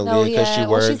exception of Leah because she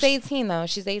works. Well, she's 18 though.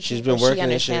 She's 18. She's been working. She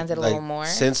understands it a little more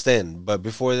since then. But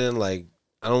before then, like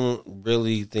I don't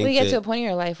really think. We get to a point in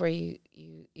your life where you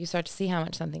start to see how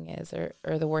much something is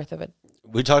or the worth of it.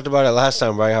 We talked about it last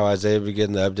time, right? How Isaiah be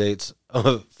getting the updates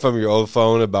from your old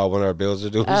phone about when our bills are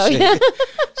due. Oh, yeah.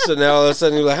 So now all of a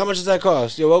sudden you're like, how much does that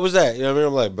cost? Yo, what was that? You know what I mean?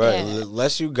 I'm like, bro,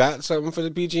 unless you got something for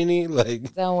the PG&E,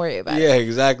 like, don't worry about it. Yeah,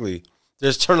 exactly.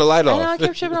 Just turn the light off. I know, I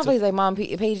kept tripping off. He's like, Mom,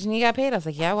 PG&E got paid? I was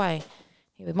like, yeah, why?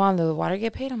 He was, Mom, did the water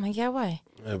get paid? I'm like, yeah, why?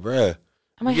 Hey, bruh.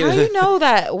 I'm like, how do you know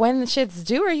that when the shit's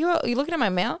due? Are you looking at my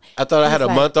mail? I thought I had a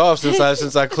month off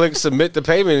since I clicked submit the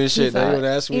payment and shit. Now you would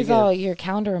ask me he's again. all, your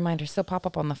calendar reminder still pop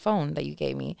up on the phone that you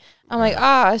gave me. I'm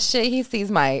like, shit, he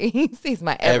sees my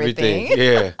everything.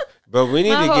 Yeah. But we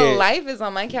need my to whole life is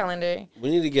on my calendar. We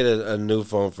need to get a new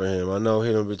phone for him. I know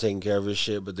he don't be taking care of his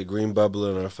shit, but the green bubble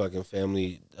in our fucking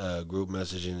family group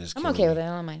messaging is. I'm okay with it.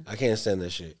 I don't mind. I can't stand that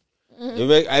shit.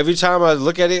 Every time I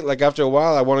look at it, like after a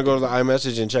while, I want to go to the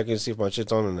iMessage and check and see if my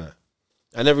shit's on or not.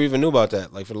 I never even knew about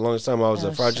that. Like for the longest time, I was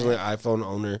a fraudulent iPhone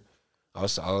owner.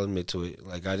 I'll admit to it.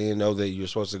 Like I didn't know that you were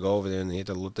supposed to go over there and hit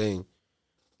the little thing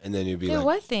and then you'd be Dude, like,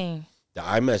 what thing? the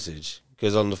iMessage.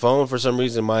 Because on the phone, for some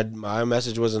reason, my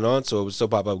iMessage wasn't on, so it would still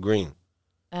pop up green.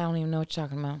 I don't even know what you're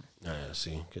talking about. Yeah,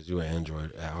 see, because you were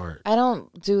Android at heart. I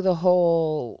don't do the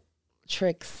whole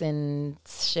tricks and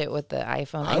shit with the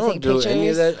iPhone. I don't do any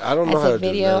of that. I don't know how to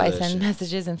video. do none of I that send shit.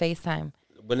 messages and FaceTime.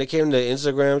 When it came to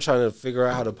Instagram, trying to figure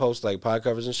out how to post like pod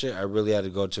covers and shit, I really had to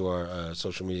go to our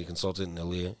social media consultant,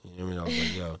 Aaliyah. You know what I mean? I was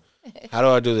like, yo, how do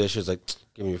I do this? She was like,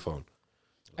 give me your phone.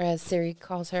 Or as Siri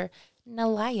calls her,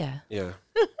 Nalaya. Yeah.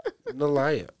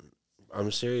 Nalaya.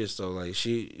 I'm serious though. Like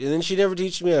and then she never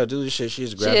teaches me how to do this shit. She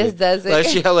just grabs just does it. Like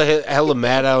she hella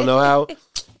mad. I don't know how.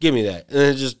 Give me that. And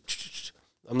then just,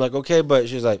 I'm like, okay, but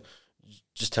she's like,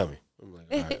 just tell me. I'm like,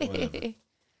 all right, whatever.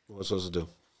 What am I supposed to do?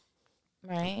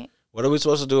 Right. What are we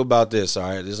supposed to do about this? All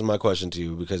right, this is my question to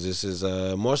you because this is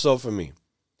more so for me.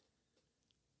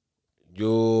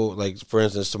 Like, for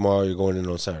instance, tomorrow you're going in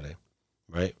on Saturday,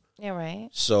 right? Yeah, right.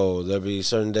 So there'll be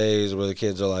certain days where the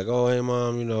kids are like, oh, hey,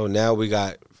 Mom, now we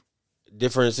got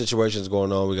different situations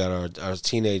going on. We got our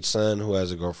teenage son who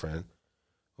has a girlfriend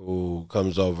who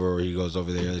comes over, or he goes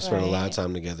over there. They spend a lot of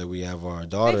time together. We have our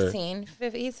daughter. 15.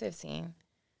 He's 15.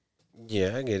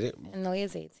 Yeah, I get it. And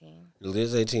Leah's 18.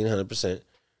 Leah's 18, 100%.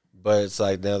 But it's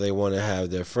like now they want to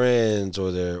have their friends or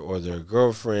their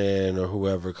girlfriend or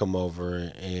whoever come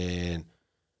over. And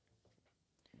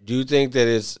do you think that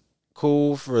it's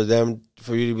cool for you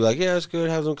to be like, yeah, it's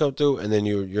good, have them come through, and then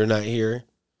you're not here?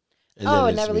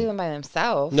 And never leave them by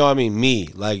themselves. No, I mean me.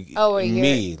 Like,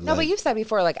 me. No, but you've said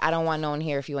before, like, I don't want no one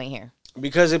here if you ain't here.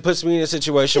 Because it puts me in a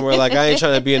situation where, like, I ain't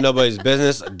trying to be in nobody's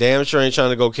business. Damn sure ain't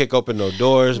trying to go kick open no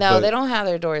doors. No, they don't have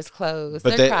their doors closed.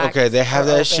 But they have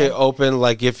that shit open.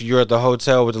 Like if you're at the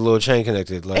hotel with the little chain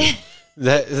connected, like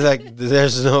that. Like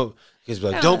there's no. He's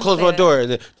like, don't close my door,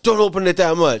 and then don't open it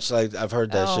that much. Like I've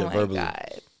heard that shit verbally.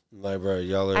 God. Like, bro,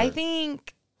 y'all are. I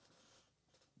think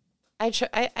I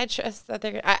trust that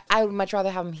they're. I would much rather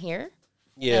have them here.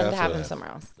 Yeah, and have them somewhere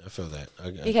else. I feel that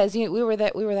because we were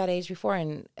that age before,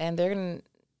 and they're gonna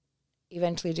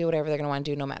eventually do whatever they're gonna want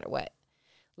to do, no matter what.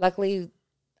 Luckily,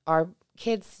 our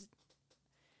kids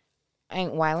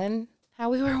ain't wilding how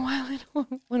we were wilding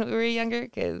when we were younger,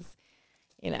 because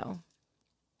I know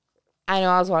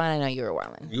I was wilding. I know you were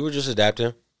wilding. You were just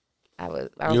adapting. I was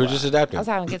just adapting. I was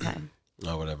having a good time.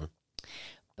 Oh, whatever.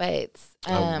 But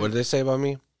what did they say about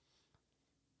me?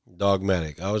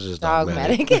 Dogmatic. I was just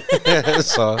dogmatic.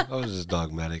 So I was just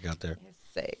dogmatic out there.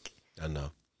 Sick. I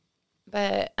know.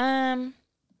 But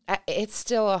it's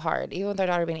still hard. Even with our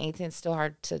daughter being 18, it's still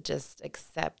hard to just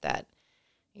accept that,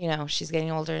 she's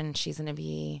getting older and she's going to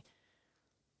be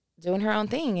doing her own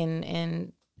thing.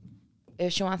 And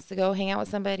if she wants to go hang out with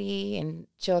somebody and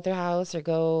chill at their house or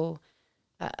go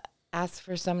ask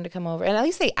for someone to come over. And at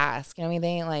least they ask. They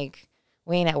ain't like,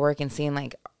 we ain't at work and seeing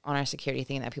like on our security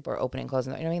thing that people are opening and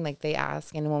closing. You know what I mean? Like they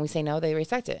ask. And when we say no, they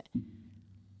respect it.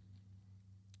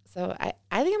 So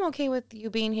I think I'm okay with you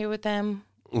being here with them.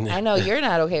 I know you're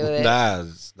not okay with it. Nah,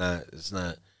 it's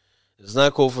not. It's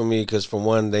not cool for me because for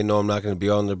one, they know I'm not going to be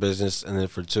on their business, and then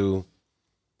for two,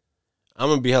 I'm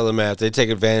gonna be hella mad if they take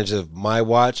advantage of my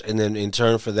watch, and then in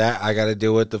turn for that, I got to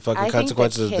deal with the fucking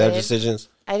consequences of their decisions.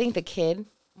 I think the kid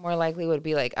more likely would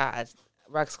be like,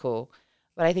 Ruck's cool,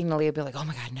 but I think Nalia would be like, oh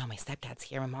my god, no, my stepdad's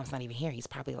here, my mom's not even here. He's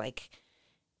probably like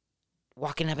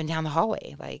walking up and down the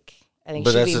hallway, like. I think.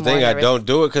 But that's the thing. Nervous. I don't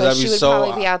do it because I'd be so. She would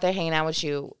probably be out there hanging out with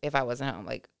you if I wasn't home,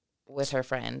 like with her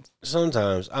friend.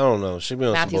 Sometimes I don't know. She'd be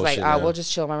on Matthew's some bullshit. Like, we'll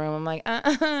just chill in my room. I'm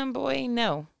like, boy,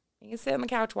 no. You can sit on the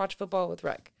couch, watch football with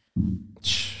Ruck.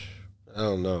 I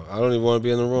don't know. I don't even want to be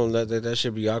in the room. That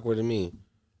should be awkward to me.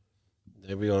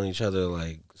 They be on each other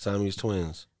like Siamese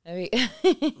twins.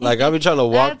 Like I be trying to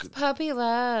walk. That's puppy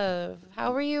love.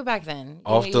 How were you back then?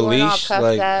 Off the leash,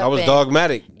 like I was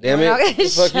dogmatic. Damn it! What the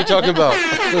fuck you talking about?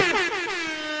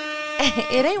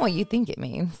 It ain't what you think it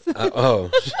means.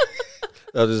 No,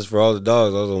 this is for all the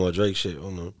dogs. I was on my Drake shit. Oh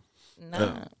no.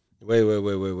 Nah.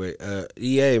 Wait.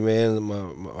 EA, man,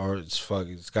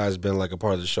 this guy's been like a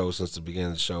part of the show since the beginning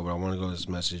of the show, but I want to go to this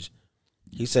message.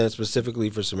 He sent it specifically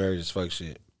for Samaritan's fuck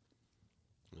shit.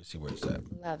 Let me see where it's at.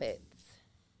 Love it.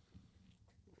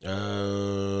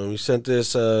 We sent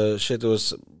this shit that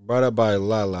was brought up by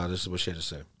Lala. This is what she had to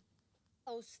say.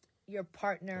 Post your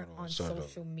partner on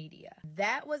social media.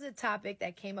 That was a topic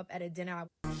that came up at a dinner.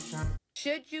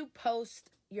 Should you post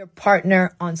your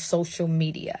partner on social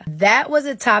media? That was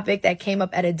a topic that came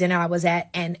up at a dinner I was at,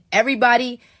 and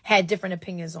everybody had different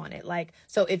opinions on it. Like,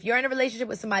 so if you're in a relationship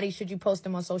with somebody, should you post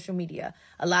them on social media?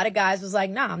 A lot of guys was like,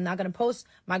 nah, I'm not going to post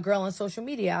my girl on social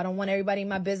media. I don't want everybody in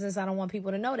my business. I don't want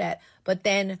people to know that. But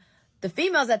then the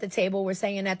females at the table were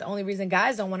saying that the only reason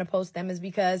guys don't want to post them is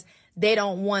because they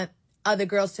don't want other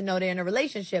girls to know they're in a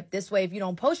relationship. This way, if you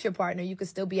don't post your partner, you could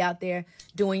still be out there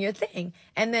doing your thing.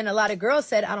 And then a lot of girls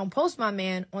said, I don't post my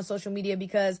man on social media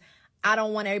because I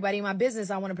don't want everybody in my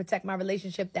business. I want to protect my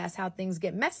relationship. That's how things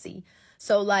get messy.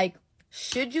 So, like,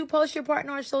 should you post your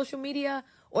partner on social media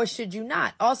or should you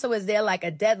not? Also, is there like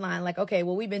a deadline? Like, okay,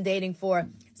 well, we've been dating for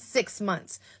 6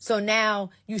 months, so now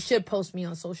you should post me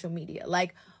on social media.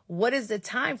 Like, what is the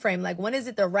time frame? Like, when is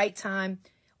it the right time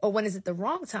or when is it the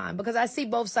wrong time? Because I see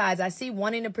both sides. I see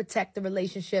wanting to protect the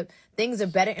relationship. Things are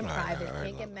better in private.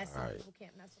 Can't get messy. People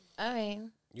can't mess with me. I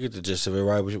mean, You get the gist of it,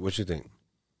 right? What you think?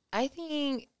 I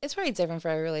think it's probably different for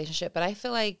every relationship, but I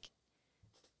feel like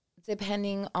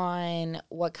depending on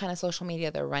what kind of social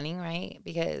media they're running, right?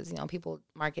 Because, people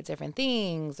market different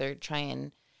things or try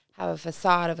and have a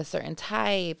facade of a certain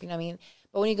type, you know what I mean?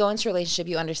 But when you go into a relationship,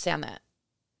 you understand that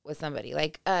with somebody.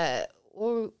 Like,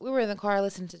 we were in the car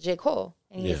listening to J. Cole,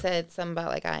 and he said something about,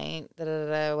 like, I ain't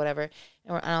da-da-da-da, whatever.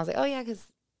 And I was like, oh, yeah, because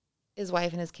his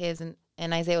wife and his kids.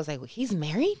 And Isaiah was like, well, he's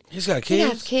married? He's got kids? He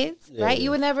has kids, right?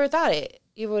 You would never have thought it.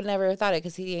 You would never have thought it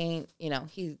because he ain't,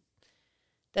 he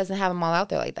doesn't have them all out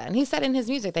there like that. And he said in his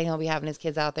music that he'll be having his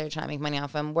kids out there trying to make money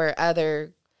off them, where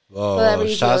other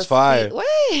celebrities shots fired.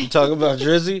 What? You talking about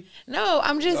Drizzy? No,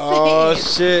 I'm just saying. Oh,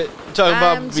 shit. You talking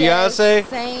about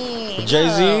Beyonce?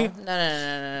 Jay-Z?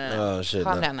 No. Oh, shit.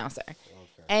 Calm down now, sir. Okay.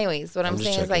 Anyways, what I'm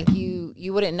saying is, like,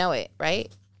 you wouldn't know it,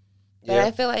 right? But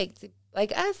I feel like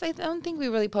us, I don't think we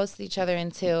really posted each other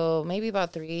until maybe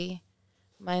about 3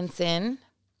 months in.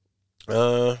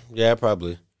 Yeah,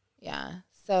 probably. Yeah.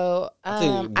 So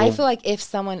I feel like if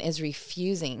someone is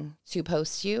refusing to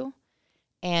post you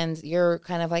and you're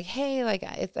kind of like, hey, like,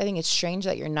 I think it's strange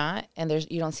that you're not, and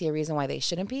you don't see a reason why they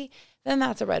shouldn't be, then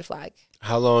that's a red flag.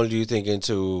 How long do you think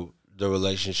into the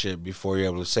relationship before you're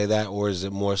able to say that? Or is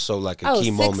it more so like a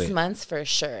key moment? 6 months for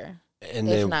sure. And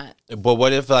if then, not. But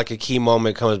what if like a key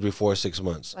moment comes before 6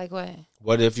 months? Like what?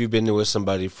 What if you've been with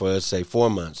somebody for, let's say, 4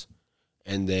 months,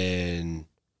 and then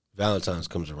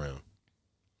comes around,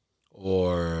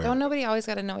 or don't nobody always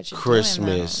got to know what you're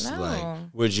Christmas doing, like no.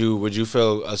 would you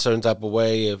feel a certain type of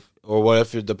way what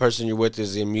if the person you're with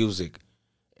is in music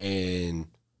and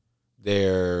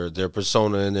their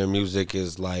persona in their music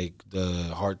is like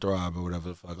the heartthrob or whatever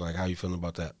the fuck? Like, how you feeling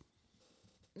about that?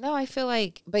 No, I feel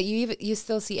like, but you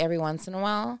still see every once in a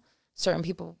while certain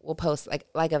people will post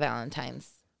like a Valentine's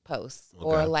post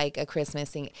or like a Christmas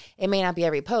thing. It may not be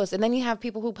every post, and then you have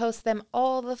people who post them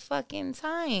all the fucking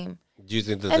time. Do you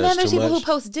think that? And then there's people much? who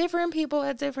post different people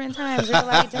at different times. You're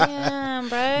like, damn,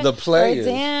 bro. The players. Or,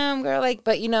 damn, girl. Like,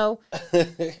 but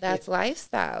that's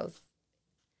lifestyles.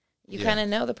 You kind of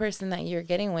know the person that you're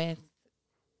getting with.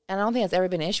 And I don't think it's ever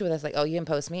been an issue with us. Like, oh, you didn't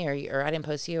post me, or I didn't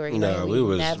post you, or we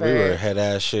were head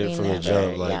ass shit from the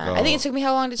jump. Like, I think it took me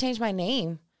how long to change my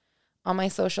name on my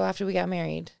social after we got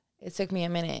married. It took me a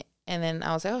minute. And then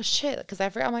I was like, oh, shit. Because I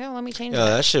forgot. I'm like, oh, let me change it.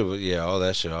 That shit. All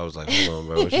that shit. I was like, hold on,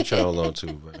 bro. What you trying to hold on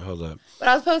to? Bro? Hold up. But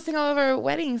I was posting all over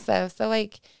wedding stuff. So,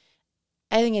 like,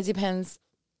 I think it depends.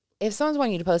 If someone's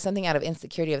wanting you to post something out of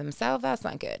insecurity of themselves, that's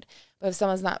not good. But if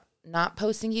someone's not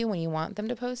posting you when you want them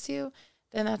to post you,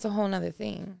 then that's a whole nother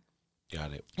thing.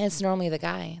 Got it. And it's normally the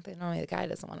guy. Normally the guy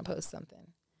doesn't want to post something.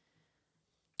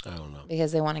 I don't know.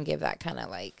 Because they want to give that kind of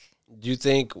like... Do you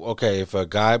think, if a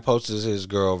guy posts his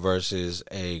girl versus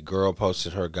a girl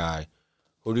posting her guy,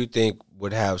 who do you think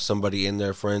would have somebody in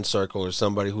their friend circle or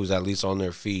somebody who's at least on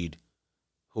their feed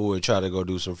who would try to go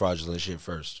do some fraudulent shit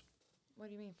first? What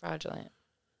do you mean fraudulent?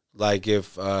 Like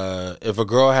if a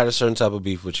girl had a certain type of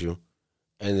beef with you,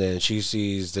 and then she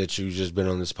sees that you just been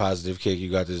on this positive kick, you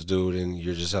got this dude, and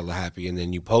you're just hella happy, and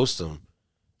then you post him.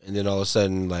 And then all of a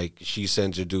sudden, like, she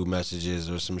sends your dude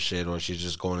messages or some shit, or she's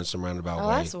just going in some roundabout way. Oh,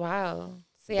 that's wild.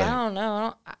 See, I don't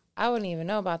know. I wouldn't even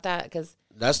know about that because...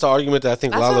 That's the argument that I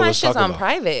think Lala was talking about. That's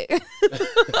why my shit's on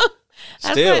private.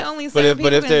 That's Still, why only certain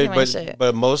people can see my shit.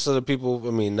 But most of the people, I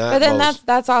mean, not But then most.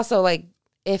 that's also, like,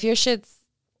 if your shit's...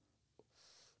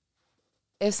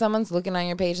 If someone's looking on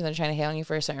your page and they're trying to hate on you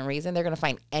for a certain reason, they're going to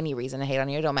find any reason to hate on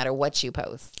you. It don't matter what you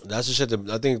post. That's the shit that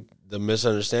I think the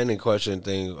misunderstanding question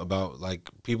thing about, like,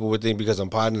 people would think because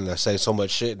I'm podding and I say so much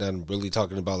shit and I'm really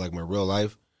talking about, like, my real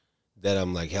life that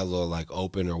I'm, like, hella, like,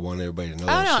 open or want everybody to know.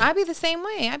 Oh, no, I'd be the same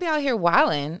way. I'd be out here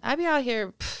wilding. I'd be out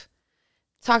here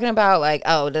talking about, like,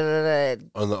 you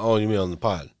mean on the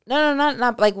pod? No,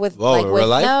 not like with real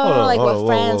life? With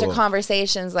friends or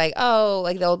conversations. Like,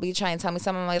 like they'll be trying to tell me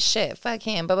something like, shit, fuck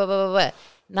him, blah blah blah blah blah.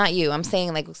 Not you. I'm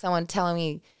saying like someone telling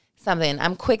me something.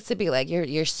 I'm quick to be like,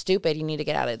 you're stupid. You need to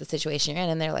get out of the situation you're in.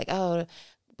 And they're like, oh,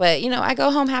 but I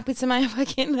go home happy to my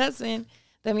fucking husband.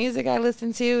 The music I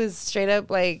listen to is straight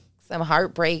up like some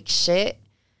heartbreak shit.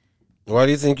 Why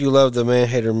do you think you love the Man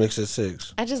Hater Mix at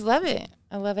 6? I just love it.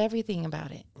 I love everything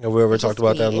about it. Have we ever talked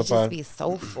about that on the pod? Just be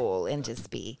soulful and just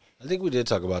be. I think we did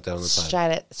talk about that on the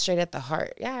pod. Straight at the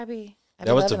heart. Yeah, I be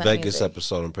that was the Vegas music.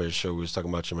 episode. I'm pretty sure we was talking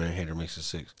about your Man Hater Mix at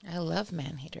 6. I love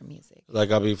Man Hater music.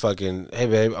 Like I'll be fucking, hey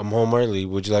babe, I'm home early.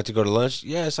 Would you like to go to lunch?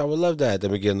 Yes, I would love that.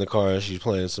 Then we get in the car and she's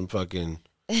playing some fucking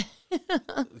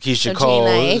Keisha Cole.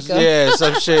 Yeah,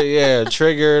 some shit. Yeah,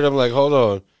 triggered. I'm like, hold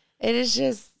on. It is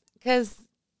just because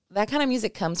that kind of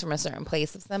music comes from a certain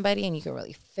place of somebody, and you can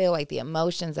really feel like the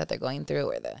emotions that they're going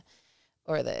through,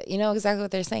 or the you know exactly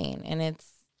what they're saying, and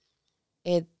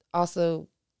it also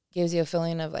gives you a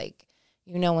feeling of like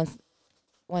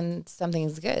when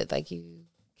something's good, like you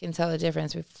can tell the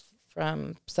difference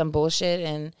from some bullshit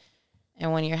and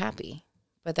when you're happy.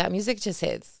 But that music just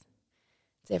hits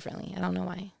differently. I don't know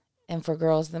why. And for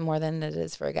girls, the more than it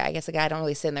is for a guy. I guess a guy don't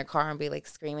really sit in their car and be like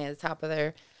screaming at the top of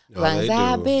their lungs.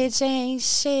 That bitch ain't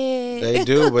shit. They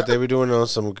do, but they be doing it on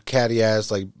some catty ass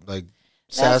like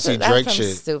sassy Drake some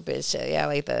shit. Stupid shit. Yeah,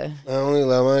 like the I only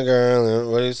love my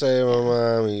girl. What do you say, my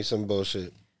mommy? Some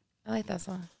bullshit. I like that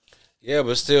song. Yeah,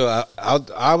 but still,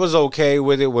 I was okay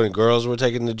with it when girls were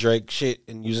taking the Drake shit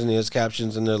and using it as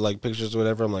captions in their like pictures or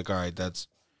whatever. I'm like, all right, that's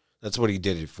what he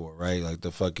did it for, right? Like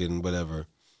the fucking whatever.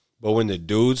 But when the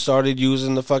dudes started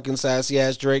using the fucking sassy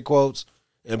ass Drake quotes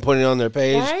and putting it on their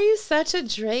page. Why are you such a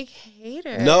Drake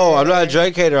hater? No, I'm not a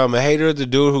Drake hater. I'm a hater of the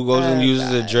dude who goes and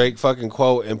uses a Drake fucking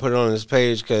quote and put it on his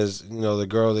page because, you know, the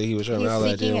girl that he was trying to holler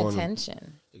at didn't want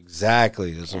attention.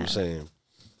 Exactly. That's what I'm saying.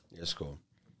 That's cool.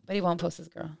 But he won't post his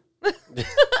girl.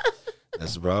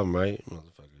 That's the problem, right?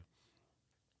 Motherfucker.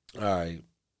 All right.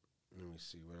 Let me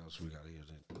see. What else we got here?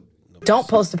 Don't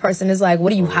post the person is like,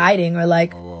 what are you hiding? Or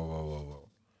like, whoa.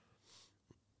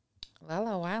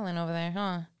 Lala wilding over there,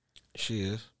 huh? She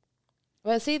is.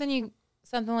 Well, see, then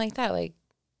something like that, like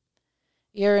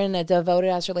you're in a devoted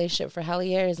ass relationship for hell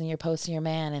years and you're posting your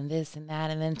man and this and that,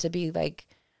 and then to be like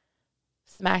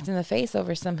smacked in the face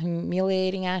over some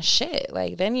humiliating ass shit,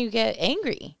 like then you get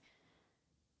angry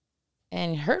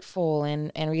and hurtful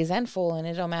and resentful, and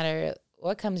it don't matter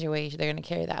what comes your way, they're gonna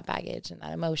carry that baggage and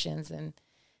that emotions,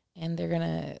 and they're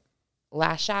gonna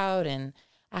lash out and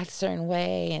act a certain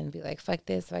way and be like, fuck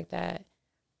this, fuck that.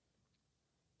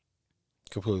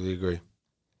 Completely agree.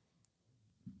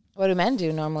 What do men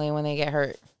do normally when they get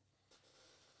hurt?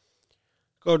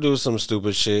 Go do some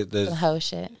stupid shit. Some hoe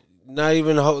shit. Not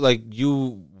even like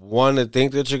you want to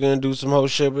think that you're going to do some hoe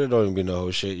shit, but it don't even be no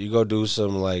hoe shit. You go do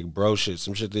some like bro shit,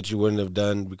 some shit that you wouldn't have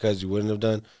done because you wouldn't have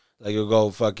done. Like you'll go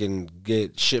fucking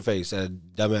get shit faced at a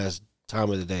dumbass time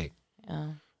of the day. Yeah.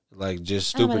 Like just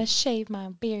stupid. I'm gonna shave my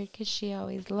beard because she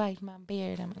always liked my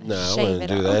beard. I'm gonna I shave wouldn't it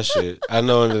do off. that shit. I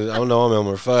know I'm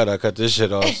Elmer Fudd. I cut this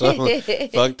shit off. So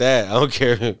fuck that. I don't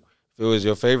care if it was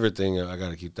your favorite thing. I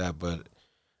gotta keep that. But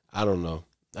I don't know.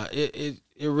 It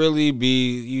really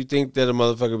be. You think that a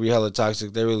motherfucker be hella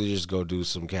toxic? They really just go do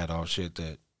some cat off shit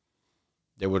that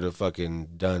they would have fucking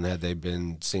done had they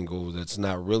been single. That's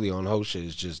not really on hoe shit.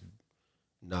 It's just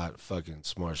not fucking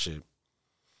smart shit.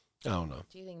 I don't know.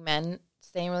 Do you think men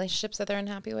stay in relationships that they're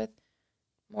unhappy with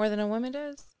more than a woman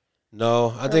does?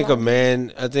 No, I think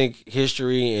I think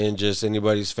history and just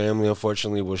anybody's family,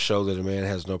 unfortunately, will show that a man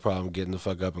has no problem getting the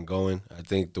fuck up and going. I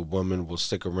think the woman will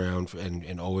stick around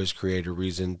and always create a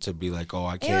reason to be like, oh,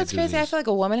 I can't do this. You know, it's crazy. I feel like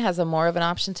a woman has a more of an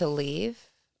option to leave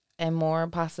and more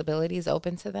possibilities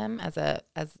open to them as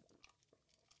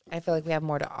I feel like we have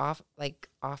more to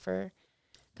offer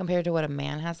compared to what a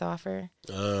man has to offer.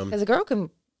 Because a girl can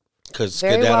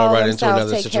very well right into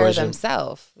another take situation. care of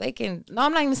themselves. They can. No,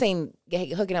 I'm not even saying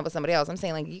hooking up with somebody else. I'm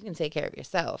saying like you can take care of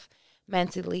yourself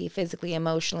mentally, physically,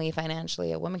 emotionally,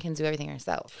 financially. A woman can do everything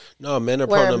herself. No, men are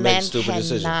prone to make stupid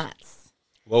decisions.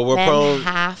 Well, men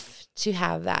have to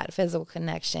have that physical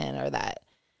connection or that.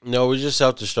 No, we're just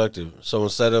self-destructive. So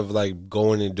instead of like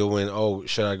going and doing, oh,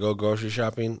 should I go grocery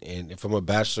shopping? And if I'm a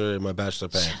bachelor in my bachelor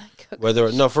pad,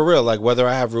 for real, like whether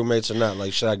I have roommates or not,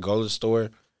 like should I go to the store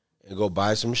and go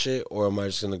buy some shit, or am I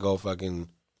just gonna go fucking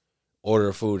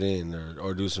order food in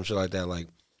or do some shit like that? Like,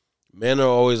 men are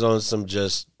always on some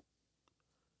just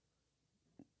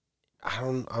I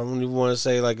don't even want to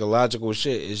say like illogical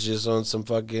shit. It's just on some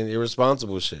fucking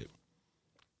irresponsible shit.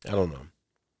 I don't know.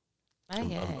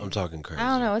 I'm talking crazy. I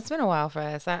don't know. It's been a while for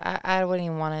us. I wouldn't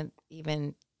even want to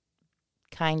even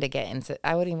kind of get into.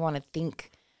 I wouldn't even want to think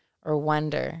or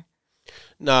wonder.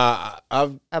 Nah,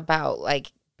 about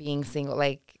like being single,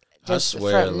 like. Just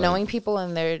from knowing people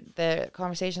and their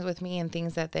conversations with me and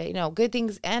things that they, good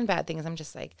things and bad things, I'm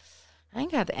just like, I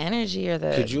ain't got the energy or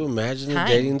the. Could you imagine time.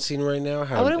 the dating scene right now?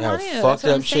 I wouldn't want to. Fucked That's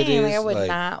what I'm up shit saying. is. Like, I would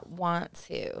not want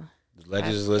to. The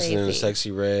ladies is listening to crazy.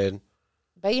 Sexy Red.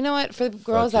 But you know what? For the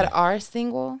girls that are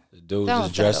single, the dudes don't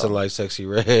is dressing settle. like Sexy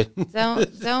Red.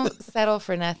 don't settle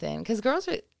for nothing. Because girls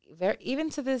are very, even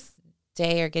to this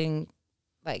day, are getting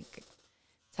like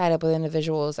tied up with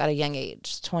individuals at a young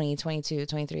age, 20, 22,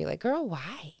 23. Like, girl,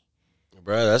 why?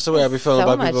 Bro, that's the way I be feeling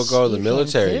about people who go to the you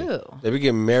military. can do. They be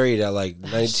getting married at like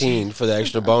 19 for the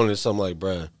extra bonus. I'm like,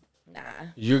 bro, Nah.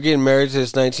 you're getting married to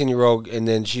this 19-year-old and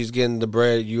then she's getting the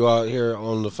bread. You out here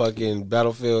on the fucking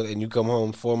battlefield and you come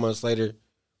home 4 months later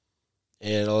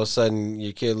and all of a sudden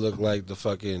your kid look like the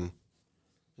fucking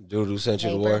dude who sent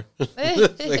you to war.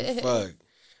 Like, fuck.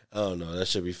 I don't know. That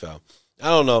should be foul. I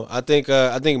don't know. I think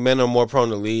men are more prone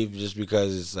to leave just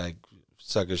because it's like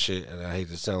sucker shit, and I hate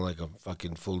to sound like I'm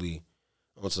fucking fully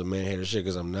on some man hater shit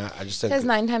because I'm not. I just think because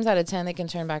 9 times out of 10 they can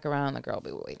turn back around. The girl will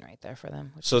be waiting right there for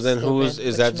them. So then, who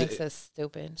is that? Makes us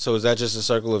stupid. So is that just a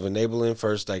circle of enabling?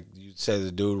 First, like you said,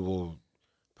 the dude will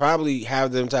probably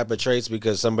have them type of traits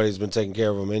because somebody's been taking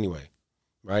care of them anyway,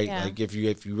 right? Yeah. Like if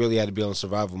you really had to be on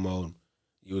survival mode,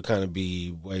 you would kind of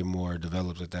be way more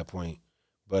developed at that point.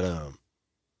 But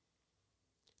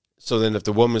so then if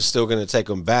the woman's still going to take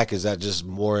them back, is that just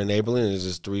more enabling? Is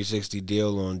this 360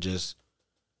 deal on just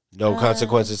no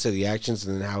consequences to the actions?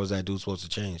 And then how is that dude supposed to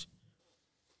change?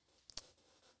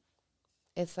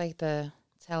 It's like the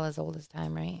tale as old as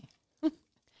time, right?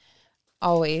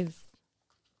 Always.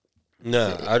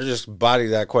 No, I just body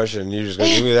that question and you're just going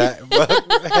to give me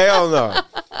that? Hell no.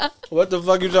 What the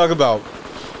fuck you talking about?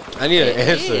 I need an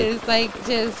answer. It's like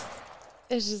it's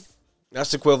just.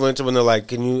 That's equivalent to when they're like,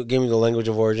 can you give me the language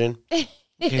of origin? Can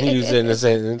you use it in a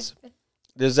sentence?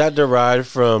 Does that derive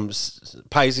from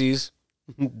Pisces,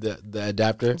 the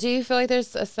adapter? Do you feel like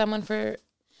there's there's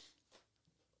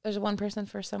one person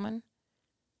for someone?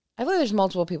 I feel like there's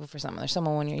multiple people for someone. There's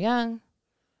someone when you're young.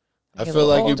 I feel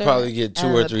like you older, probably get 2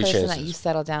 or 3 the person chances. that you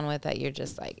settle down with that you're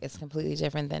just like, it's completely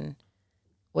different than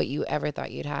what you ever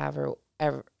thought you'd have or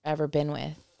ever been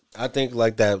with. I think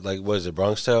like that, like, what is it,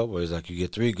 Bronx Tale? Where it's like you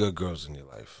get 3 good girls in your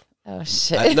life. Oh,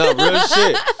 shit. No, real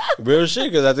shit. Real shit,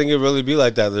 because I think it really be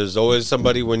like that. There's always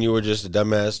somebody when you were just a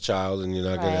dumbass child and you're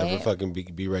not going to ever fucking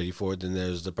be ready for it. Then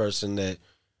there's the person that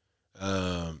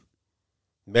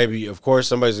maybe, of course,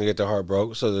 somebody's going to get their heart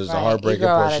broke. So there's the heartbreaking portion. You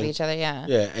grow portion. out of each other, yeah.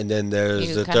 Yeah, and then there's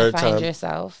you the kind of third find time.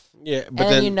 yourself. Yeah, but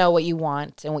and then you know what you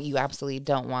want and what you absolutely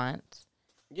don't want.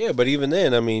 Yeah, but even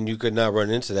then, I mean, you could not run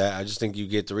into that. I just think you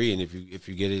get 3, and if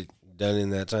you get it done in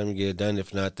that time, you get it done.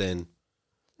 If not, then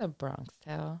The Bronx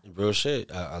Tale. Real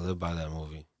shit. I live by that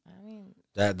movie. I mean,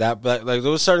 That like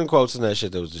there was certain quotes in that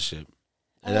shit that was the shit.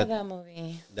 And I love that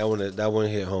movie. That one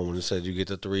hit home when it said you get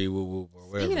the 3 woo woo or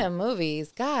whatever. Speaking of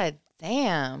movies, god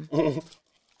damn.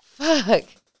 Fuck.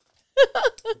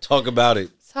 Talk about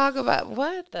it. Talk about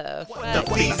what the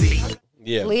fuck?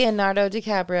 Yeah. Leonardo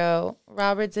DiCaprio,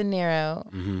 Robert De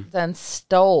Niro done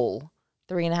stole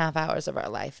 3.5 hours of our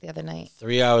life the other night.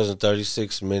 3 hours and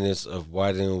 36 minutes of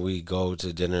why didn't we go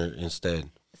to dinner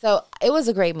instead? So it was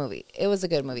a great movie. It was a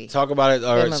good movie. Talk about it.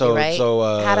 All right. Movie, right? So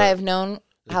had I have known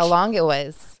how long it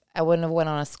was, I wouldn't have went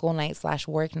on a school night /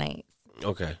 work night.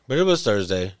 Okay, but it was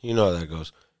Thursday. You know how that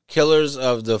goes. Killers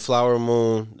of the Flower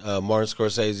Moon, Martin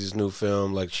Scorsese's new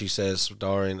film, like she says,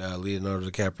 starring Leonardo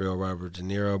DiCaprio, Robert De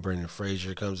Niro, Brendan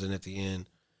Fraser comes in at the end.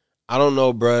 I don't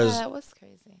know, bruh. Yeah, that was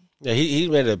crazy. Yeah, he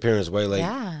made an appearance way late.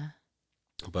 Yeah.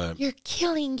 But you're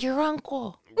killing your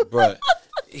uncle. Bruh,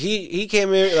 he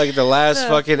came in like the last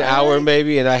fucking hour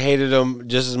maybe, and I hated him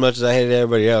just as much as I hated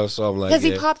everybody else. So I'm like, because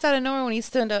he popped out of nowhere when he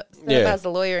stood up as a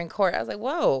lawyer in court. I was like,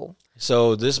 whoa.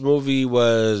 So this movie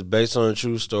was based on a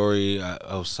true story.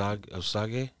 Osage,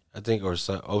 I think, or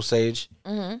Osage.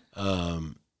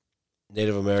 Mm-hmm.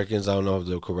 Native Americans. I don't know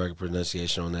the correct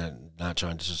pronunciation on that. Not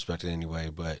trying to disrespect it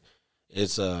anyway, but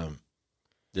it's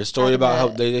this story about how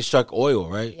they struck oil,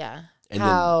 right? Yeah. And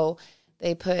how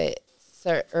they put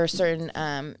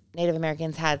certain Native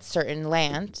Americans had certain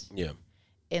land. Yeah.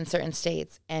 In certain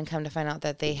states, and come to find out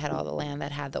that they had all the land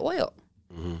that had the oil.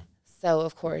 Mm-hmm. So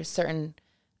of course, certain.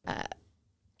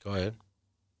 Go ahead.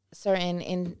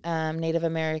 Certain Native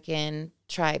American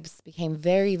tribes became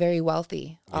very, very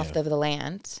wealthy off of the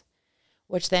land,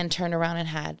 which then turned around and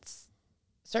had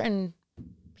certain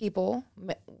people,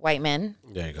 white men,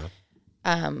 there you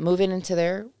go, moving into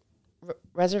their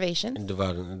reservations and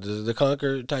dividing the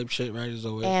conquer type shit, right? As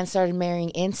always, and started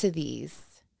marrying into these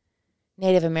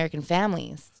Native American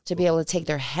families to be able to take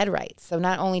their head rights. So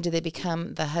not only did they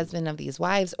become the husband of these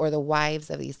wives or the wives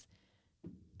of these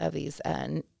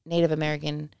Native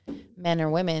American men or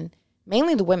women,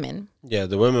 mainly the women. Yeah,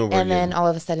 the women were. And then all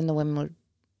of a sudden the women would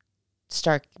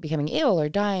start becoming ill or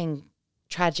dying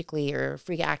tragically or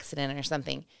freak accident or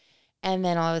something. And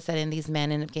then all of a sudden these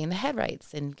men end up getting the head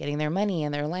rights and getting their money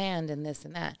and their land and this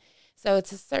and that. So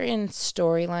it's a certain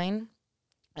storyline,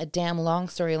 a damn long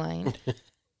storyline.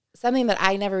 Something that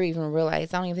I never even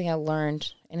realized. I don't even think I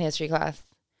learned in history class.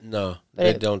 No, but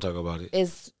they don't talk about it.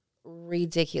 It's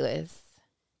ridiculous,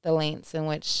 the lengths in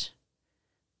which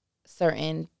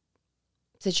certain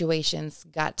situations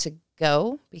got to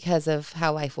go because of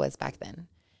how life was back then.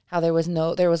 How there was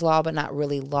law, but not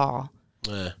really law.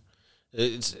 I'll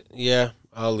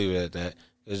leave it at that.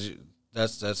 'Cause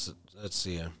that's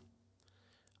yeah.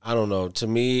 I don't know. To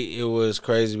me, it was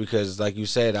crazy because, like you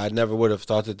said, I never would have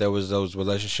thought that there was those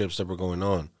relationships that were going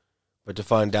on. But to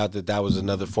find out that that was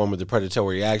another form of the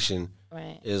predatory action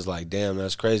is like, damn,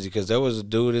 that's crazy. Because there was a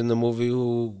dude in the movie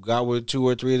who got with 2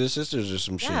 or 3 of the sisters or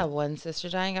some shit. Yeah, one sister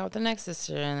dying out with the next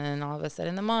sister, and then all of a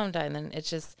sudden the mom died, and then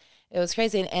it was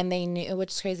crazy. And they knew,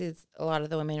 which is crazy, is a lot of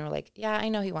the women were like, yeah, I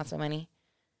know he wants my money.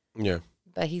 Yeah.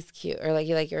 But he's cute. Or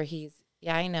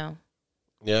yeah, I know.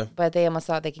 Yeah. But they almost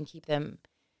thought they can keep them,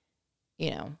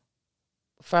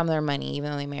 from their money,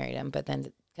 even though they married him. But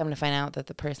then come to find out that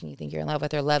the person you think you're in love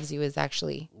with or loves you is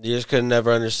actually... You just could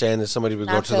never understand that somebody would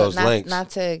go to those lengths.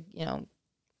 Not to,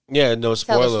 Yeah, no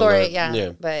spoiler. Tell the story, alert.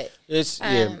 yeah. But it's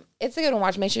it's a good one.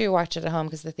 Watch. Make sure you watch it at home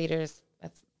because the theaters,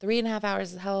 that's 3.5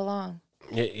 hours is hella long.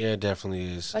 Yeah, it definitely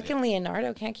is. Fucking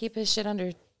Leonardo can't keep his shit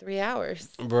under 3 hours.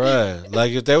 Bruh.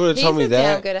 Like, if they would have told me that. He's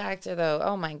a damn good actor, though.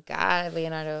 Oh, my God,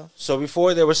 Leonardo. So,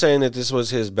 before they were saying that this was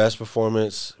his best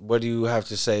performance, what do you have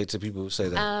to say to people who say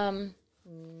that?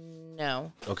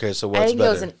 No. Okay, so what's better? I think it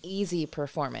was an easy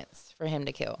performance for him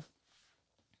to kill.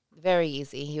 Very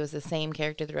easy. He was the same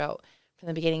character throughout, from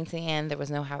the beginning to the end. There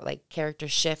was no character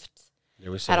shift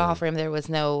at all for him. There was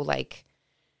no,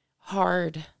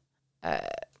 hard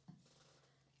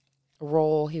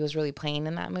role he was really playing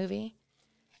in that movie.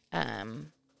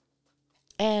 And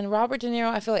Robert De Niro,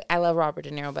 I feel like I love Robert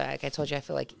De Niro, but like I told you, I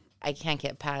feel like I can't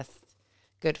get past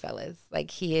Goodfellas.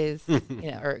 Like he is,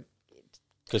 or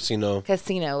Casino.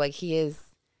 Like he is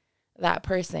that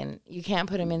person. You can't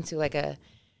put him into like a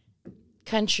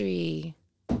country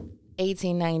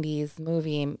 1890s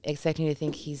movie expecting you to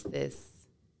think he's this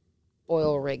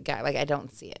oil rig guy. Like I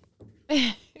don't see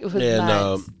it. It was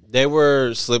nuts. They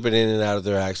were slipping in and out of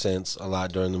their accents a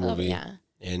lot during the movie. Yeah.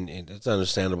 And it's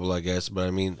understandable, I guess. But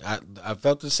I mean, I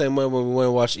felt the same way when we went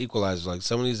and watched Equalizer. Like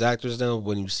some of these actors now,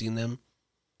 when you've seen them,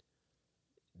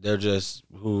 they're just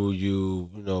who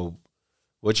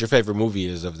what your favorite movie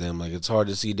is of them. Like it's hard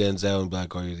to see Denzel and be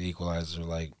like, oh, you're the Equalizer.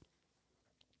 Like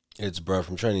it's bruh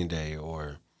from Training Day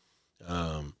or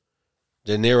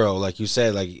De Niro, like you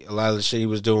said, like a lot of the shit he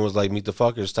was doing was like Meet the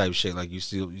Fuckers type shit. Like you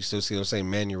still see those same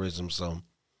mannerisms. So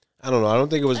I don't know. I don't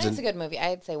think it was. It's a good movie.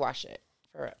 I'd say watch it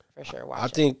for sure. Watch it. I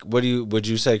think. Would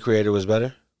you say Creator was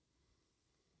better?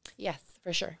 Yes,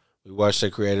 for sure. We watched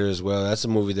The Creator as well. That's a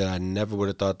movie that I never would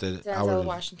have thought that I would. Denzel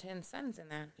Washington's son's in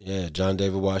there. Yeah, John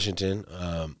David Washington.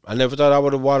 I never thought I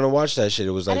would have wanted to watch that shit.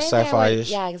 It was like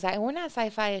sci-fi-ish. Yeah, exactly. We're not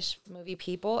sci-fi-ish movie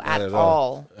people at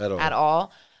all.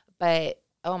 But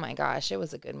oh my gosh, it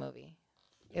was a good movie.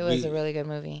 It was a really good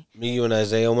movie. Me, you, and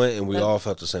Isaiah went, and we all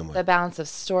felt the same way. The balance of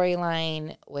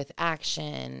storyline with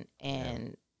action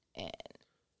and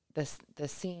the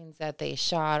scenes that they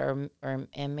shot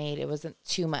and made, it wasn't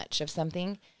too much of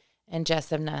something and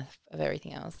just enough of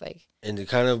everything else. Like, and the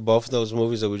kind of both of those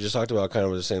movies that we just talked about kind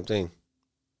of were the same thing.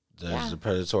 There's a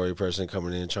predatory person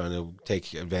coming in trying to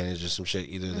take advantage of some shit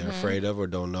either they're afraid of or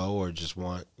don't know or just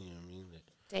want, you know what I mean?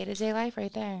 Day-to-day life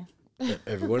right there.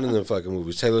 Every one of them fucking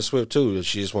movies. Taylor Swift too.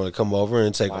 She just want to come over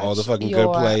and take all the fucking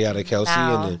good play out of Kelsey.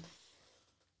 And then,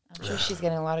 I'm sure she's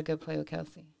getting a lot of good play with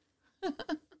Kelsey. I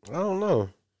don't know.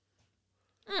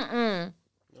 I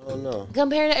don't know.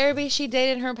 Compared to everybody she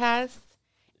dated in her past,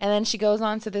 and then she goes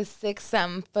on to this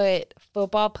 6-something foot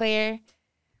football player.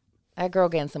 That girl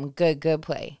getting some good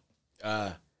play.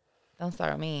 Don't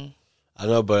start with me. I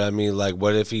know, but I mean, like,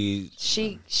 what if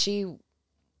She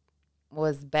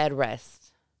was bed rest.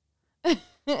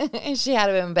 She had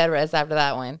to have been bed rest after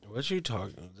that one. What you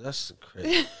talking? That's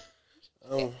crazy.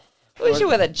 Was she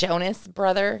with a Jonas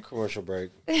brother? Commercial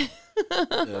break.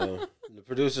 The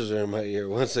producers are in my ear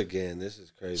once again. This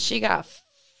is crazy. She got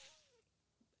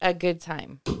a good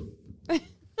time. She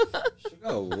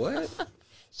got what?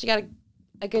 She got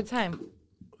a good time.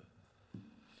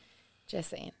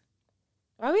 Just saying.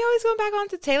 Why are we always going back on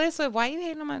to Taylor Swift? Why are you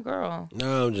hating on my girl?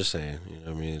 No, I'm just saying. You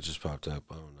know what I mean? It just popped up.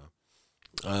 I don't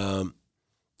know.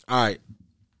 All right.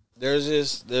 There's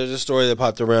a story that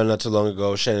popped around not too long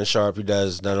ago. Shannon Sharp, he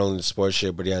does not only the sports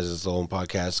shit, but he has his own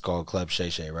podcast called Club Shay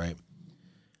Shay, right?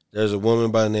 There's a woman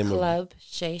by the name of Club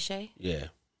Shay Shay. Yeah,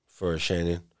 for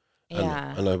Shannon.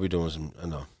 Yeah, I know we're doing some. I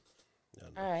know.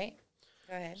 All right,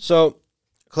 go ahead. So,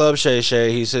 Club Shay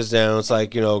Shay, he sits down. It's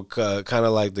like, kind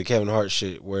of like the Kevin Hart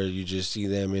shit, where you just see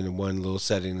them in one little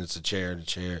setting. It's a chair and a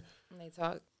chair. And they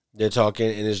talk. They're talking,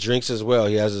 and his drinks as well.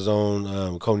 He has his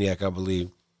own cognac, I believe.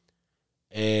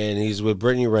 And he's with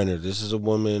Brittany Renner. This is a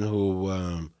woman who,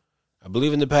 I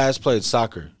believe in the past, played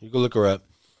soccer. You can look her up.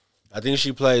 I think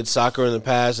she played soccer in the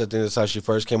past. I think that's how she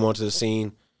first came onto the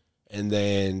scene. And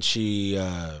then she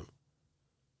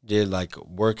did like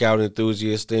workout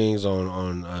enthusiast things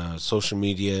on social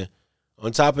media.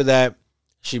 On top of that,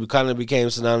 she kind of became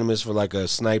synonymous for like a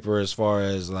sniper as far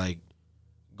as like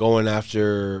going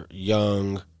after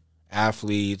young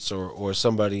athletes or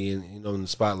somebody in the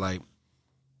spotlight.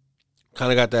 Kind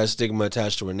of got that stigma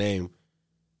attached to her name.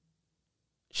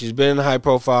 She's been in high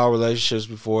profile relationships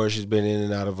before. She's been in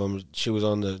and out of them. She was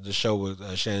on the show with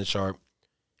Shannon Sharp.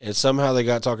 And somehow they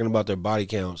got talking about their body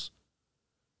counts.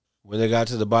 When they got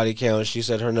to the body count, she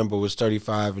said her number was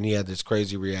 35, and he had this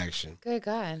crazy reaction. Good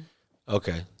God.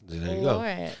 Okay, there you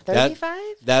Lord. go. 35?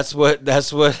 That's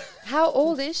what. How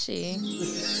old is she?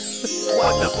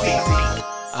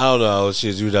 I don't know.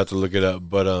 You'd have to look it up.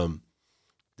 But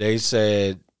they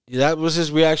said that was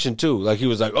his reaction too. Like he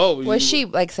was like, "Oh." Was she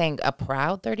like saying a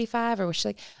proud 35, or was she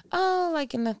like, "Oh,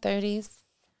 like in the 30s"?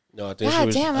 No, I think she God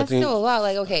was. damn, that's still a lot.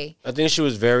 Like, okay. I think she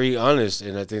was very honest,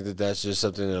 and I think that's just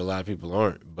something that a lot of people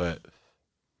aren't. But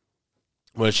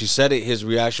when she said it, his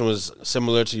reaction was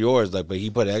similar to yours. Like, but he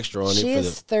put extra on it. She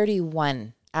is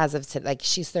 31 as of today. Like,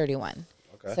 she's 31.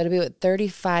 Okay. So to be with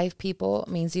 35 people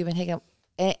means you've been taking,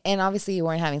 and obviously you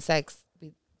weren't having sex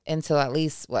until at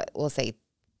least what we'll say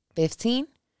 15,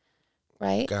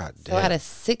 right? God damn. So out of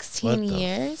 16 what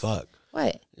years, the fuck.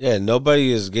 What? Yeah,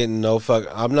 nobody is getting no fuck.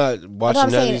 I'm not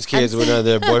watching none of these kids with none of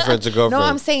their boyfriends or girlfriends. No,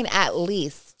 I'm saying at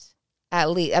least. I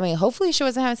mean, hopefully she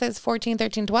wasn't having sex 14,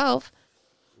 13, 12.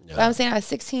 Yeah. But I'm saying out of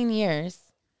 16 years,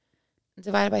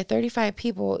 divided by 35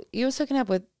 people, you was hooking up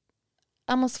with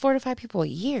almost 4 to 5 people a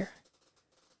year.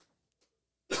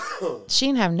 She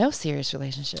didn't have no serious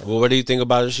relationship. Well, what do you think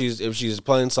about if she's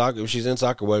playing soccer? If she's in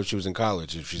soccer, what if she was in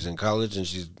college? If she's in college and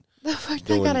she's the fuck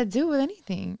that got to do with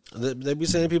anything? They be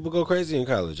saying people go crazy in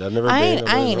college. I've never I been.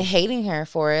 I ain't hating her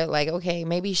for it. Like, okay,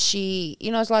 maybe she,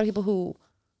 there's a lot of people who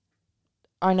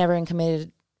are never in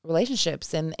committed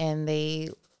relationships and they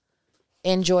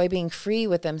enjoy being free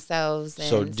with themselves, and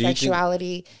so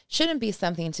sexuality shouldn't be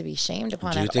something to be shamed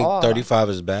upon at all. Do you think 35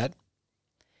 is bad?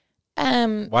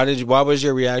 Why was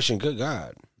your reaction? Good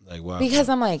God. Like, why? Because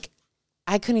I'm like,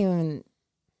 I couldn't even,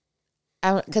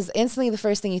 because instantly the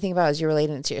first thing you think about is you're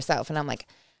relating it to yourself. And I'm like,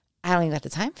 I don't even have the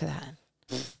time for that.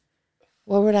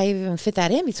 Where would I even fit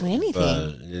that in between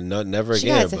anything? Never she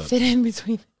again. She had to fit in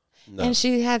between. No. And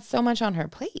she had so much on her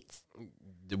plate.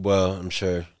 Well, I'm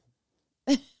sure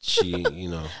she,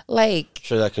 like,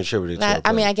 sure that contributed to her.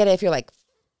 I mean, I get it if you're like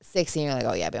 60 and you're like,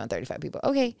 oh yeah, I've been on 35 people.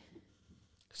 Okay.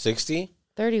 60?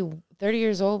 30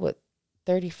 years old with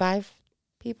 35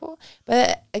 people.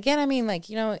 But again, I mean, like,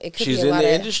 it could She's be a lot of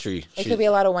industry. It could be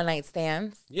a lot of one night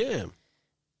stands. Yeah.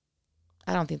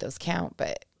 I don't think those count,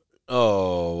 but.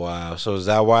 Oh, wow. So is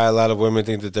that why a lot of women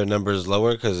think that their number is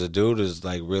lower? Because the dude is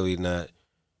like really not.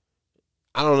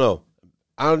 I don't know.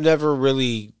 I'll never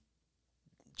really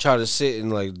try to sit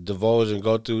and like divulge and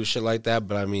go through shit like that.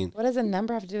 But I mean. What does a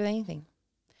number have to do with anything?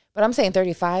 But I'm saying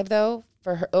 35 though.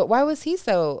 For her, why was he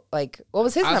so like? What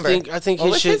was his number? I think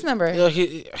what was his number?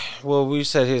 Well, we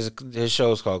said his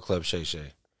show is called Club Shay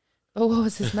Shay. But what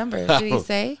was his number? Did he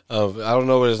say? I don't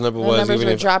know what his number was. Numbers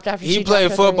were dropped after he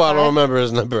played football. I don't remember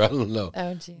his number. I don't know.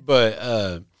 Oh, geez.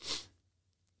 But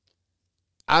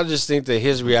I just think that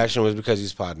his reaction was because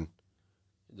he's potting.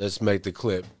 Let's make the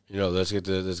clip. Let's get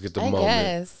the moment.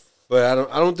 Guess. But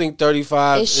I don't think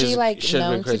 35 is she like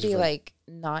known to be like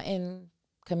not in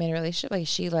committed relationship? Like, is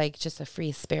she like just a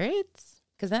free spirit?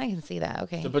 Because then I can see that.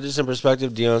 Okay. To put this in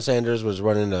perspective, Deion Sanders was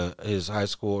running his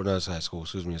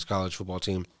his college football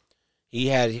team. He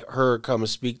had her come and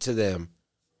speak to them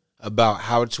about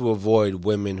how to avoid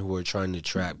women who are trying to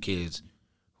trap kids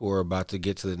who are about to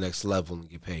get to the next level and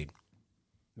get paid.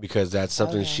 Because that's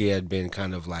something she had been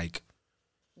kind of like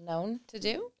known to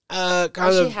do.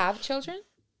 Does she have children?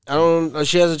 I don't know.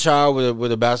 She has a child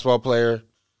with a basketball player,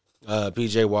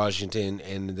 PJ Washington,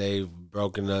 and they've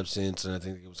broken up since, and I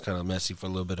think it was kind of messy for a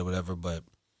little bit or whatever, but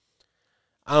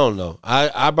I don't know.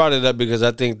 I brought it up because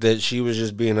I think that she was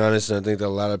just being honest, and I think that a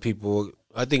lot of people,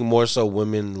 I think more so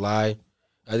women lie.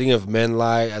 I think if men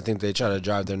lie, I think they try to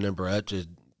drive their number up to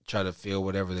try to feel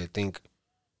whatever they think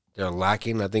they're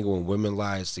lacking. I think when women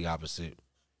lie, it's the opposite.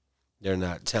 They're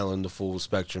not telling the full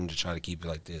spectrum to try to keep it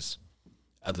like this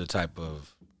other type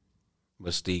of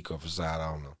mystique or facade.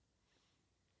 I don't know.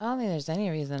 I don't think there's any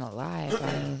reason to lie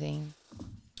about anything.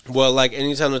 Well, like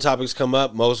anytime the topics come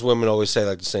up, most women always say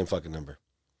like the same fucking number.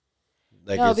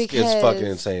 Like No, it's fucking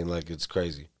insane. Like it's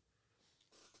crazy.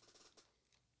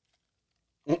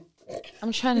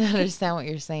 I'm trying to understand what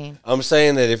you're saying. I'm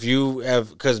saying that if you have,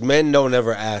 because men don't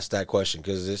ever ask that question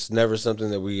because it's never something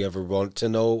that we ever want to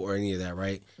know or any of that,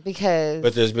 right?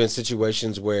 But there's been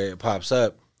situations where it pops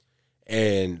up,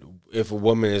 and if a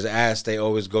woman is asked, they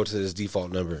always go to this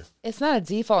default number. It's not a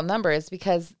default number. It's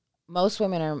because most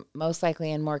women are most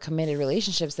likely in more committed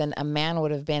relationships than a man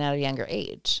would have been at a younger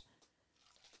age.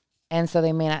 And so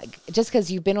they may not, just because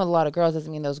you've been with a lot of girls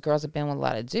doesn't mean those girls have been with a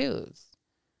lot of dudes.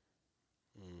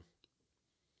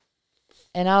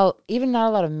 And even not a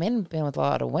lot of men have been with a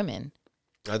lot of women.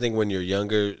 I think when you're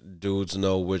younger, dudes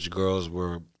know which girls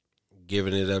were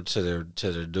giving it up to their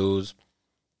dudes.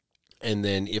 And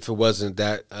then if it wasn't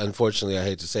that, unfortunately, I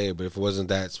hate to say it, but if it wasn't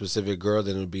that specific girl,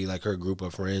 then it would be like her group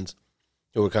of friends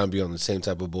who would kind of be on the same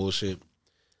type of bullshit.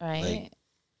 Right. Like,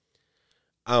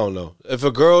 I don't know. If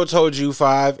a girl told you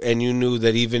 5 and you knew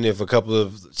that even if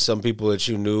some people that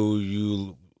you knew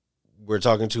you were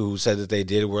talking to who said that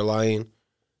they were lying,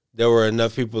 there were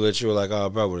enough people that you were like, oh,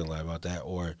 bro, I wouldn't lie about that.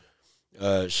 Or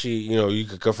you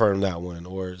could confirm that one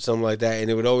or something like that. And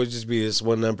it would always just be this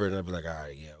one number. And I'd be like, all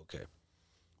right, yeah, okay.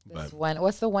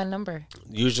 What's the one number?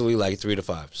 Usually like 3 to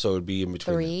 5. So it would be in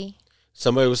between. 3?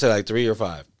 Somebody would say like 3 or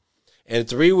 5. And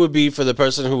 3 would be for the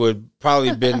person who would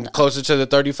probably been closer to the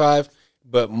 35.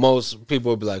 But most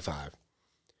people would be like 5.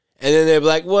 And then they'd be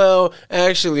like, well,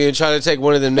 actually, and try to take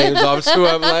one of them names off too.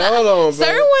 I'm like, hold on, bro.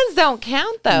 Certain ones don't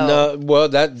count, though. No,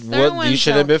 well, you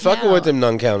should have been fucking with them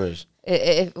non-counters.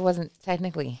 It wasn't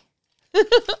technically.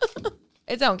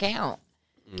 It don't count.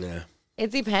 Yeah. It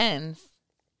depends.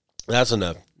 That's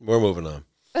enough. We're moving on.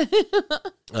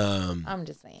 I'm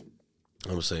just saying.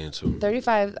 I'm saying too.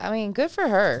 35, I mean, good for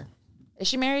her. Is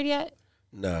she married yet?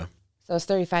 No. So it's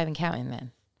 35 and counting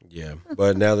then. Yeah.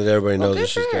 But now that everybody knows that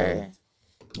she's counting.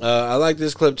 I like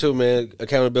this clip too, man.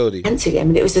 Accountability. And to him,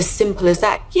 and it was as simple as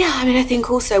that. Yeah, I mean, I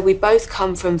think also we both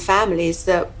come from families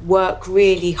that work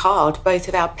really hard. Both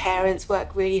of our parents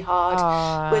work really hard.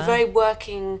 Aww. We're very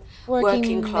working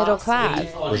class. Middle class.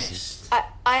 Be honest.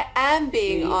 I am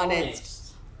being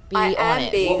honest. I am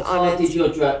being What car honest. did your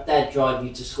dad drive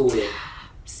you to school in?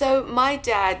 So my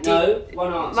dad did. No,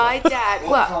 one answer. My dad.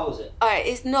 What car was it? All right,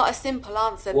 it's not a simple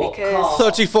answer What because car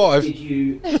 35. did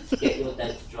you get your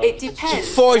dad to drive? it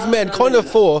depends. 5 men, kind of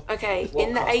 4. Okay, What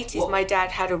in the car? 80s, my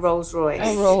dad had a Rolls Royce.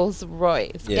 A Rolls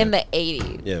Royce Yeah. in the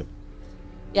 80s. Yeah.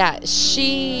 Yeah,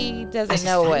 she I doesn't just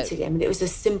know what. fancied him, and it was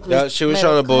as simple Yeah, as. she was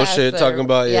middle trying to bullshit, class talking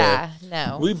about,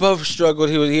 no. We both struggled.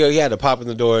 He had to pop in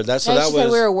the door. No, she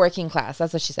said we were working class.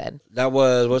 That's what she said. That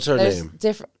was, what's her There's name?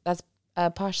 different. That's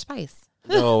Posh Spice.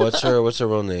 No, what's her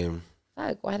real name?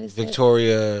 Fuck, what is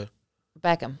Victoria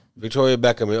Beckham.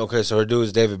 Beckham. Okay, so her dude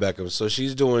is David Beckham. So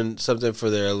she's doing something for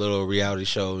their little reality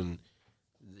show, and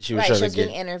she was Right, trying she to was get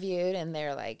being interviewed, and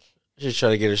they're like she's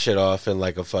trying to get her shit off in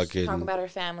like a fucking talking about her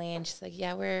family, and she's like,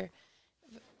 "Yeah, we're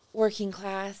working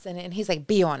class," and he's like,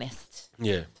 "Be honest,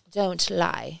 yeah. don't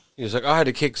lie." He was like, I had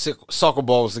to kick soccer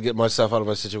balls to get myself out of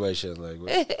my situation.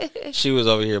 Like, she was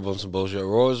over here on some bullshit.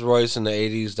 Rolls Royce in the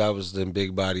 80s, that was them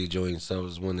big body joints. That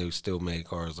was when they still made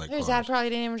cars like Her cars. dad probably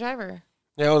didn't even drive her.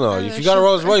 Hell no. If you got a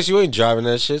Rolls Royce, you ain't driving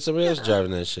that shit. Somebody else driving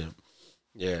that shit.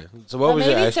 Yeah. So what But was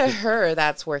your maybe to actual... her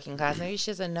that's working class. Maybe she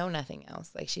doesn't know nothing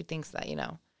else. Like she thinks that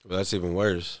Well, that's even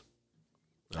worse.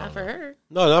 not for her.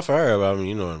 No, not for her. But I mean,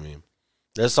 you know what I mean.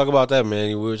 Let's talk about that, man.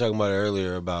 We were talking about it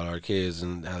earlier about our kids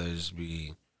and how they just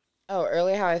be... Oh,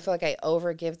 earlier how I feel like I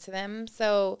overgive to them.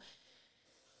 So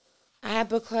I had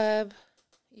book club.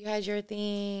 You had your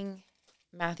thing.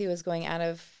 Matthew was going out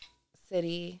of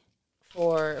city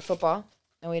for football,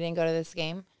 and we didn't go to this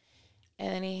game.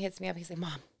 And then he hits me up. He's like,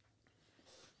 Mom,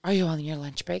 are you on your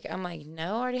lunch break? I'm like,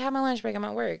 no, I already have my lunch break. I'm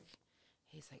at work.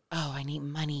 He's like, oh, I need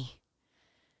money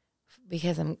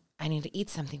because I need to eat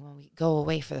something when we go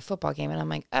away for the football game. And I'm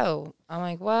like, oh. I'm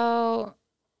like, well...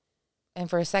 And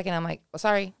for a second, I'm like, well,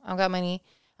 sorry, I don't got money.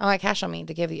 I don't got cash on me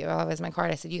to give you. I'll have my card.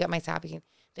 I said, you got my tab. They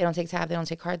don't take tab. They don't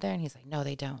take card there. And he's like, no,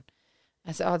 they don't.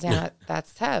 I said, oh, damn,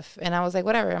 that's tough. And I was like,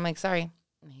 whatever. I'm like, sorry.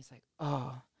 And he's like,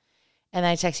 oh. And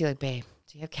then I text you like, babe,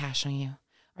 do you have cash on you?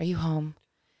 Are you home?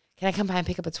 Can I come by and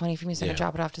pick up a 20 from you so I can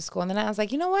drop it off to school? And then I was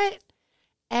like, you know what?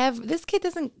 This kid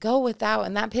doesn't go without.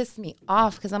 And that pissed me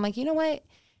off because I'm like, you know what?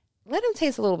 let them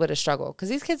taste a little bit of struggle. Because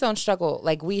these kids don't struggle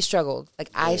like we struggled. Like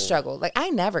I struggled. Like I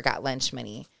never got lunch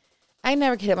money. I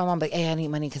never could hit my mom like, hey, I need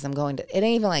money because I'm going to. It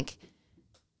ain't even like,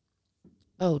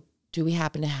 oh, do we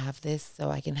happen to have this so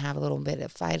I can have a little bit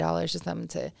of $5 or something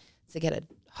to get a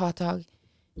hot dog?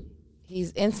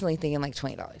 He's instantly thinking like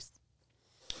 $20.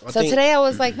 So today I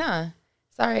was like, nah,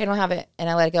 sorry, I don't have it. And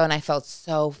I let it go. And I felt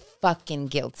so fucking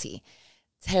guilty.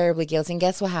 Terribly guilty. And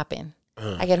guess what happened?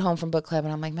 I get home from book club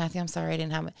and I'm like, Matthew, I'm sorry I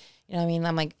didn't have it. You know what I mean?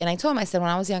 I'm like, and I told him, I said, when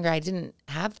I was younger, I didn't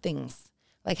have things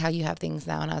like how you have things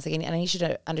now. And I was like, and I need you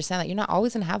to understand that you're not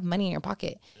always going to have money in your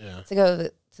pocket to go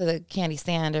to the candy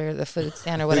stand or the food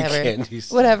stand or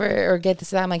whatever, or get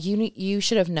this. I'm like, you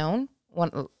should have known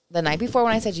the night before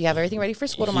when I said you have everything ready for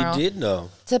school tomorrow. You did know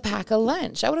to pack a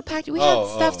lunch. I would have packed. We had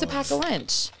stuff to pack a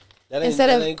lunch. That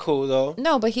ain't cool though.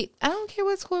 No, but I don't care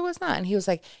what's cool or what's not. And he was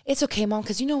like, it's okay, Mom,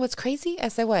 because you know what's crazy? I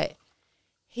said, what?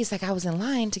 He's like, I was in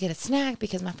line to get a snack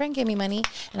because my friend gave me money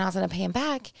and I was going to pay him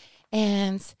back.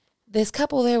 And this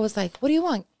couple there was like, what do you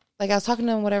want? Like I was talking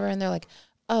to them, whatever. And they're like,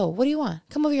 oh, what do you want?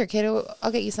 Come over here, kid.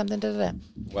 I'll get you something. Da, da, da.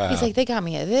 Wow. He's like, they got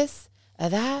me a this, a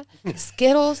that,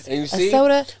 Skittles, a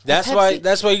soda. That's why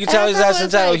you can tell he's ass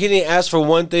entitled. He didn't ask for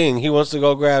one thing. He wants to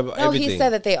go grab everything. He said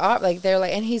that they are like, they're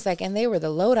like, and he's like, and they were the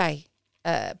Lodi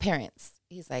parents.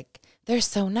 He's like, they're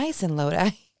so nice in Lodi.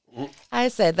 I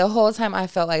said the whole time I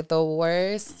felt like the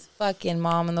worst fucking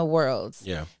mom in the world.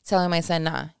 Yeah. Telling my son,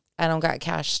 nah, I don't got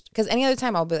cash. Because any other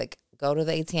time I'll be like, go to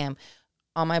the ATM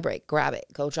on my break, grab it,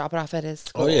 go drop it off at his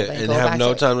school. Oh, yeah. And have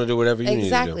no time to do whatever you need to do.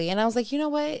 Exactly. And I was like, you know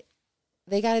what?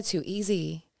 They got it too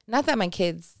easy. Not that my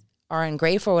kids are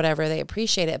ungrateful or whatever. They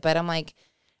appreciate it. But I'm like,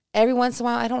 every once in a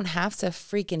while, I don't have to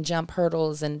freaking jump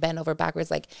hurdles and bend over backwards.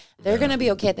 Like, they're going to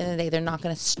be okay at the end of the day. They're not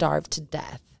going to starve to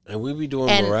death. And we be doing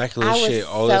miraculous shit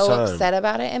all the time. I was so upset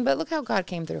about it. But look how God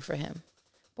came through for him.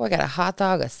 Boy, got a hot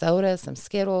dog, a soda, some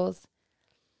Skittles.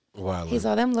 Wow. He's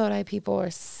all, them Lodi people are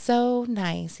so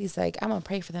nice. He's like, I'm going to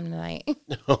pray for them tonight.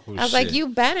 I was like, you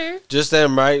better. Just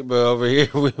them, right? But over here,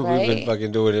 we've been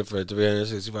fucking doing it for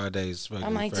 365 days.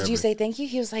 I'm like, did you say thank you?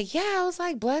 He was like, yeah. I was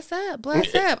like, bless up,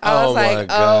 bless up. I was like,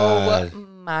 oh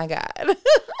my God.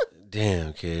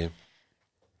 Damn, kid.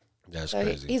 That's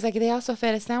crazy. He's like, they also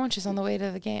fed us sandwiches on the way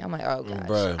to the game. I'm like, oh gosh,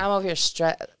 bruh. I'm over here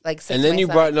and then you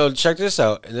check this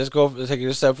out, and let's take it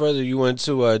a step further. You went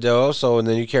to Del Oso, and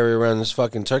then you carry around this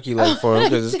fucking turkey leg for him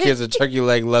because this kid's a turkey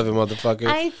leg loving motherfucker.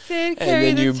 I did carry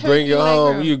and then you bring it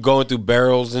home. You going through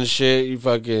barrels and shit. You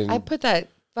fucking. I put that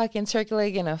fucking turkey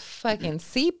leg in a fucking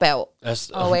seatbelt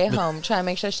on the way home, trying to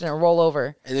make sure she didn't roll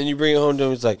over. And then you bring it home to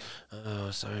him. It's like,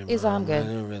 oh, sorry, Mom. I'm good. I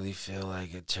don't really feel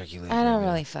like a turkey leg. I don't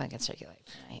really feel like a turkey leg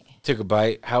tonight. Took a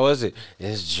bite. How was it?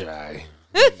 It's dry.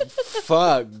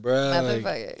 Fuck, bro.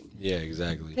 Motherfucker. Yeah,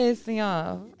 exactly. Pissed me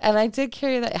off. And I did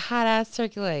carry that hot ass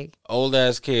turkey leg. Old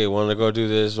ass kid wanted to go do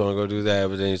this, want to go do that,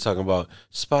 but then he's talking about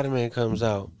Spider-Man comes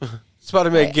out.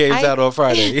 Spider-Man games out on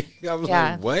Friday. I was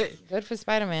like, what? Good for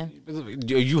Spider-Man.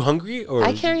 Are you hungry? Or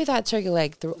I carry that turkey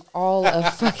leg through all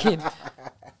of fucking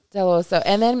Del Oso.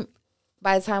 And then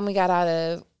by the time we got out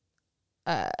of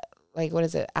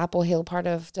Apple Hill part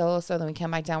of Del Oso, then we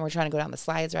come back down. We're trying to go down the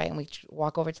slides, right? And we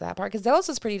walk over to that part because Del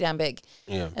Oso's pretty damn big.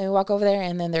 Yeah. And we walk over there,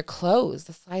 and then they're closed.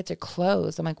 The slides are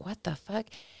closed. I'm like, what the fuck?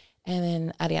 And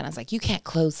then Adriana's like, you can't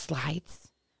close slides.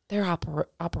 They're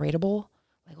operatable.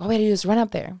 Like, all we had to do is run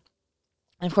up there.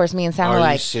 And of course, me and Sam are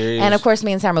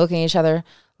looking at each other,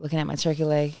 looking at my turkey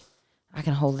leg. I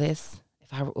can hold this.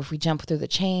 If we jump through the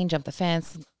chain, jump the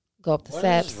fence, go up the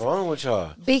steps. What is wrong with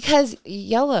y'all? Because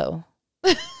yellow.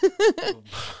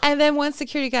 And then one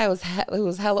security guy who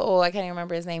was hella old. I can't even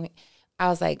remember his name. I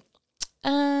was like,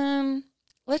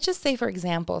 let's just say, for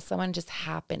example, someone just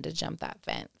happened to jump that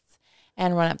fence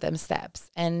and run up them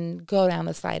steps and go down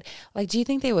the slide. Like, do you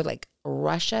think they would like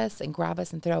rush us and grab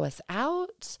us and throw us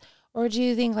out? Or do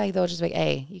you think like they'll just be like,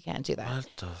 hey, you can't do that?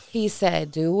 He said,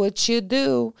 do what you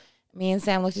do. Me and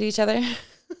Sam looked at each other.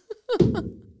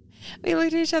 We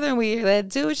looked at each other and we said,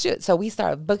 do what you do. So we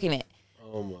started booking it.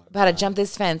 Oh my about to jump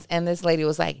this fence. And this lady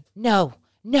was like, no,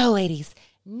 ladies,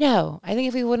 no. I think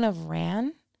if we wouldn't have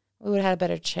ran, we would have had a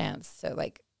better chance. So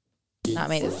like not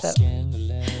make it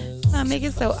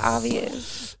so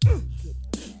obvious.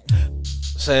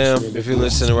 Sam, if you're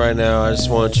listening right now, I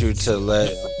just want you to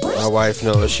let my wife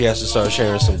know that she has to start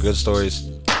sharing some good stories.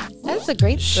 That's a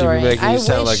great story. She be making you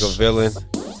sound like a villain.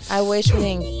 I wish we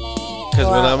didn't. Because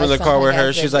when I'm in the car with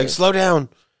her, she's like, slow down.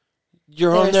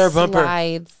 You're on their bumper.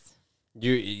 Slides.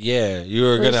 You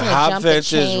were going to hop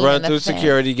fences, run through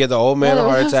security, get the old man a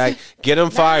heart attack, get him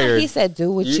fired. He said,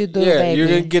 do what you do, baby. You're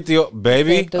going to get the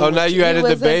baby? Oh, now you added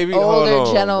the baby? Hold on.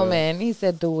 Older gentleman. He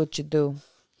said, do what you do.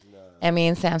 And me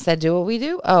and Sam said, do what we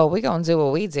do. Oh, we gonna do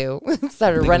what we do.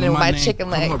 Started running with my chicken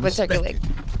leg, with turkey leg.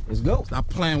 Let's go. Stop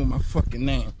playing with my fucking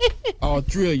name. I'll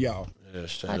drill y'all. Yeah,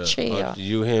 I'll drill y'all.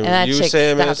 You, him, and you,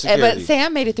 Sam, and security. But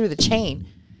Sam made it through the chain.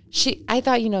 I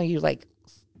thought, you like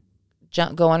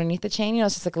go underneath the chain.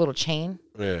 It's just like a little chain.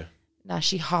 Yeah. Nah,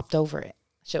 she hopped over it.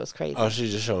 Shit was crazy. Oh,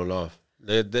 she's just showing off.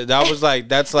 That was like,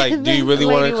 that's like, do you really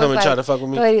want to come and try to fuck with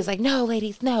me? The lady was like, no,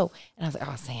 ladies, no. And I was like,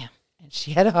 oh, Sam. And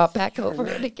she had to hop back over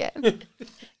it again.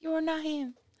 You're not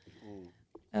him.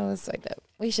 I was like that.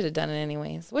 We should have done it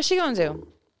anyways. What's she going to do?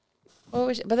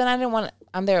 But then I didn't want to.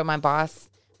 I'm there with my boss.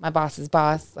 My boss's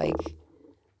boss. Like,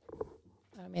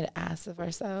 I made an ass of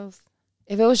ourselves.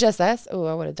 If it was just us, I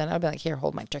would have done it. I'd be like, here,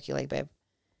 hold my turkey leg, babe.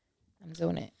 I'm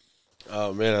doing it.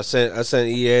 Oh, man, I sent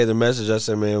EA the message. I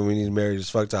said, man, we need to marry these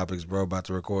fuck topics, bro. About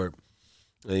to record.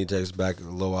 And he texted back a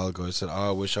little while ago. He said, oh,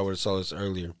 I wish I would have saw this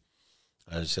earlier.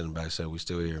 I just sent him back, said, we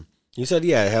still here. He said,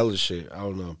 yeah, hella shit. I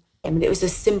don't know. I mean, it was a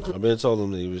simple. I've been told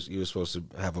him that he was supposed to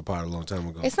have a pot a long time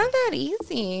ago. It's not that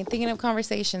easy thinking of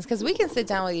conversations because we can sit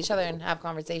down with each other and have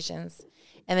conversations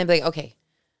and then be like, okay,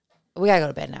 we got to go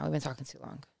to bed now. We've been talking too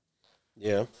long.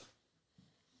 Yeah.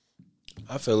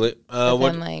 I feel it. But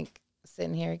then, like,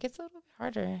 sitting here, it gets a little bit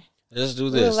harder. Let's do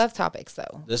We this. love topics,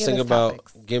 though. Let's think about,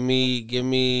 give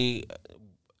me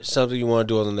something you want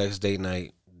to do on the next date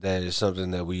night that is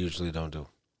something that we usually don't do.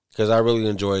 Because I really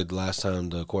enjoyed the last time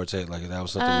the quartet. Like, that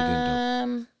was something we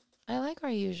didn't do. I like our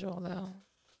usual, though.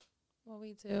 What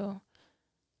we do.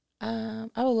 I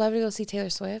would love to go see Taylor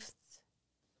Swift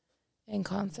in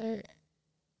concert.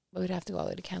 But we'd have to go all the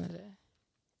way to Canada.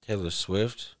 Taylor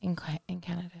Swift? In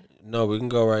Canada. No, we can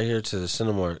go right here to the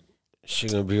Cinemark.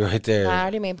 She's going to be right there. I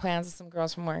already made plans with some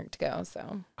girls from work to go,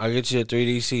 so. I'll get you a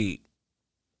 3D seat.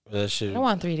 That shit. I don't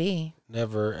want 3D.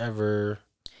 Never, ever.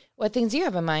 What things do you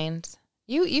have in mind?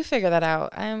 You figure that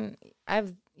out.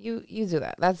 You do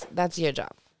that. That's your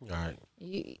job. All right.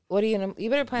 You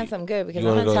better plan something good because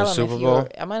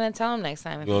I'm gonna tell him next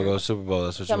time. You wanna go to Super Bowl?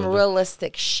 That's what some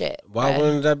realistic shit. Why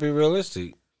wouldn't that be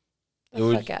realistic?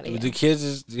 Fuck out of here. The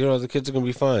kids the kids are gonna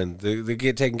be fine. They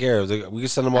get taken care of. We can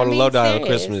send them all to Lodi on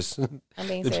Christmas. I'm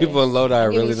being the serious. people in Lodi are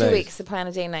really nice. 2 weeks to plan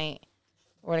a day night.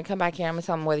 We're gonna come back here. I'm gonna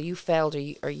tell them whether you failed or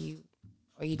you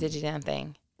did your damn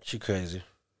thing. She crazy.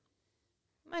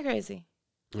 Am I crazy?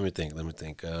 Let me think.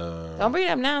 Don't bring it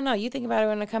up now. No, you think about it.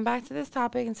 We're gonna come back to this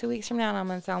topic in 2 weeks from now, and I'm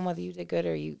gonna tell them whether you did good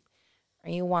or you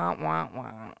want.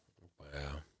 Wow.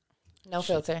 No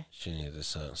filter. She needed the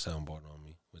soundboard on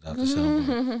me without the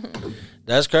soundboard.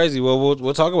 That's crazy. Well,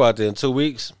 we'll talk about that in 2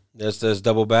 weeks. Let's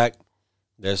double back.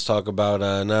 Let's talk about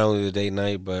not only the date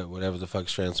night, but whatever the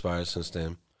fuck's transpired since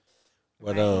then.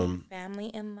 But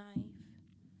family and life.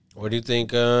 What do you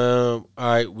think? All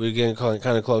right, we're getting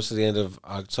kind of close to the end of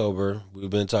October. We've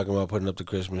been talking about putting up the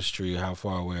Christmas tree. How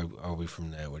far away are we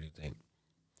from that? What do you think?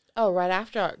 Oh,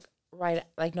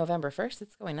 like November 1st,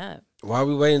 it's going up. Why are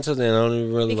we waiting until then? I don't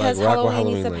even really because like rock with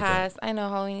Halloween Halloween needs to like pass. that. I know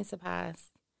Halloween needs to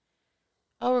pass.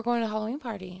 Oh, we're going to a Halloween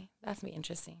party. That's gonna be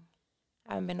interesting.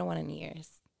 I haven't been to one in years.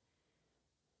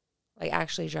 Like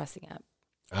actually dressing up.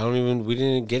 We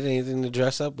didn't get anything to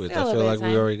dress up with. I feel like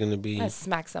we're already going to be. I'm gonna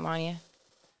smack some on you.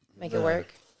 Make it work.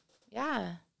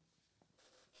 Yeah.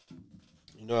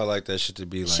 You know, I like that shit to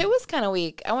be like. Shit was kind of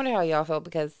weak. I wonder how y'all felt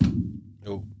because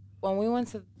when we went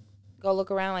to go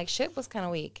look around, like shit was kind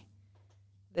of weak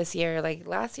this year. Like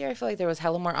last year, I feel like there was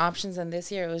hella more options, and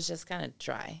this year it was just kind of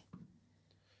dry.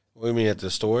 What do you mean at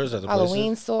the stores? At the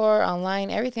Halloween places? store,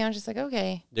 online, everything. I was just like,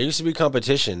 okay. There used to be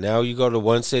competition. Now you go to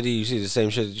one city, you see the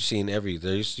same shit that you see in every.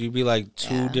 There used to be like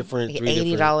two different, like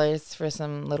 $80 different. For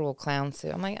some little clown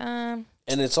suit. I'm like, And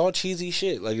it's all cheesy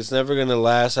shit. Like it's never gonna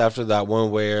last after that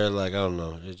one wear. Like I don't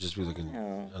know. It just be looking.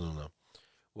 I don't know.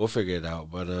 We'll figure it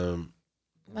out. But I'm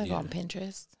go on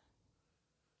Pinterest.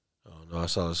 Oh no! I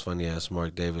saw this funny ass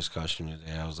Mark Davis costume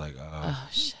today. I was like, oh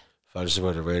shit. If I just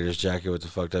wear the Raiders jacket with the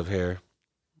fucked up hair.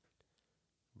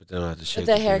 But then I have to shave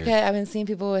the haircut. Beard. I've been seeing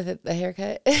people with the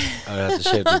haircut. I have to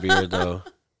shave the beard though.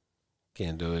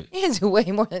 Can't do it. You can do way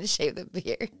more than shave the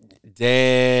beard.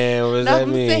 Damn, what does that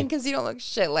mean? I'm saying because you don't look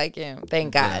shit like him.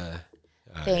 Thank God.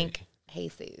 Thank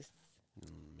Jesus.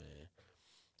 Man.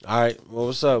 All right. Well,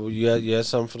 what's up? You had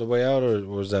something for the way out, or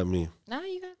what does that mean? No,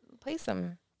 you got to play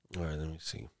some. All right, let me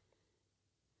see.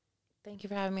 Thank you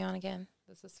for having me on again.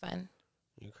 This was fun.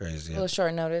 You crazy. A little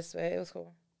short notice, but it was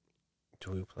cool.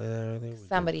 Did we play that earlier?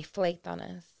 Somebody flaked on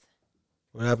us.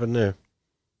 What happened there?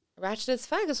 Ratchet as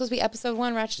fuck. It's supposed to be episode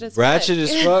 1. Ratchet as fuck. Ratchet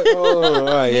as fuck? Oh, all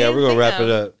right. Yeah, we're going to wrap it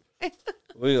up.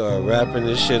 We are wrapping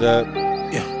this shit up.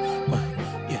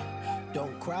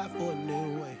 Don't cry for a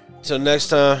new way. Till next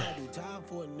time.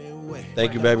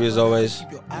 Thank you, baby, as always.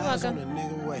 You're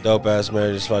welcome. Dope ass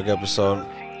Married as Fuck episode.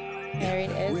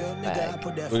 Married as fuck.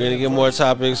 We're gonna get more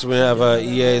topics. We have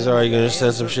EA's already gonna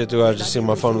send some shit through. I just see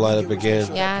my phone light up again.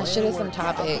 Yeah, shoot us some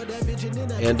topics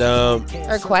And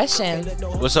or questions.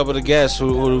 what's up with the guests? Who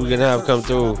are we gonna have come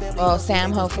through? Well,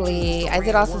 Sam, hopefully. I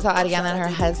did also tell Ariana and her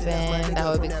husband. That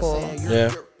would be cool.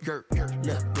 Yeah.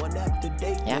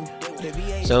 Yeah.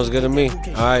 Sounds good to me. All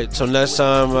right. So next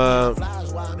time, I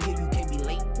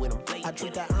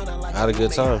had a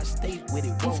good time. Me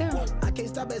too.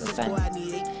 It was fun.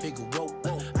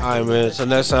 All right, man. So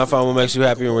next time, find what makes you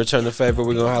happy and return the favor.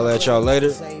 We're gonna holler at y'all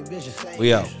later.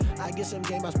 We out. I get some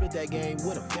game, I spit that game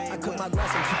with him. I cut my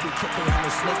glass and keep it cooking on the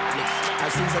snake. I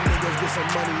see some niggas get some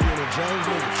money in the James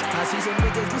niggas. I see some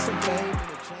niggas get some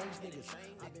fame.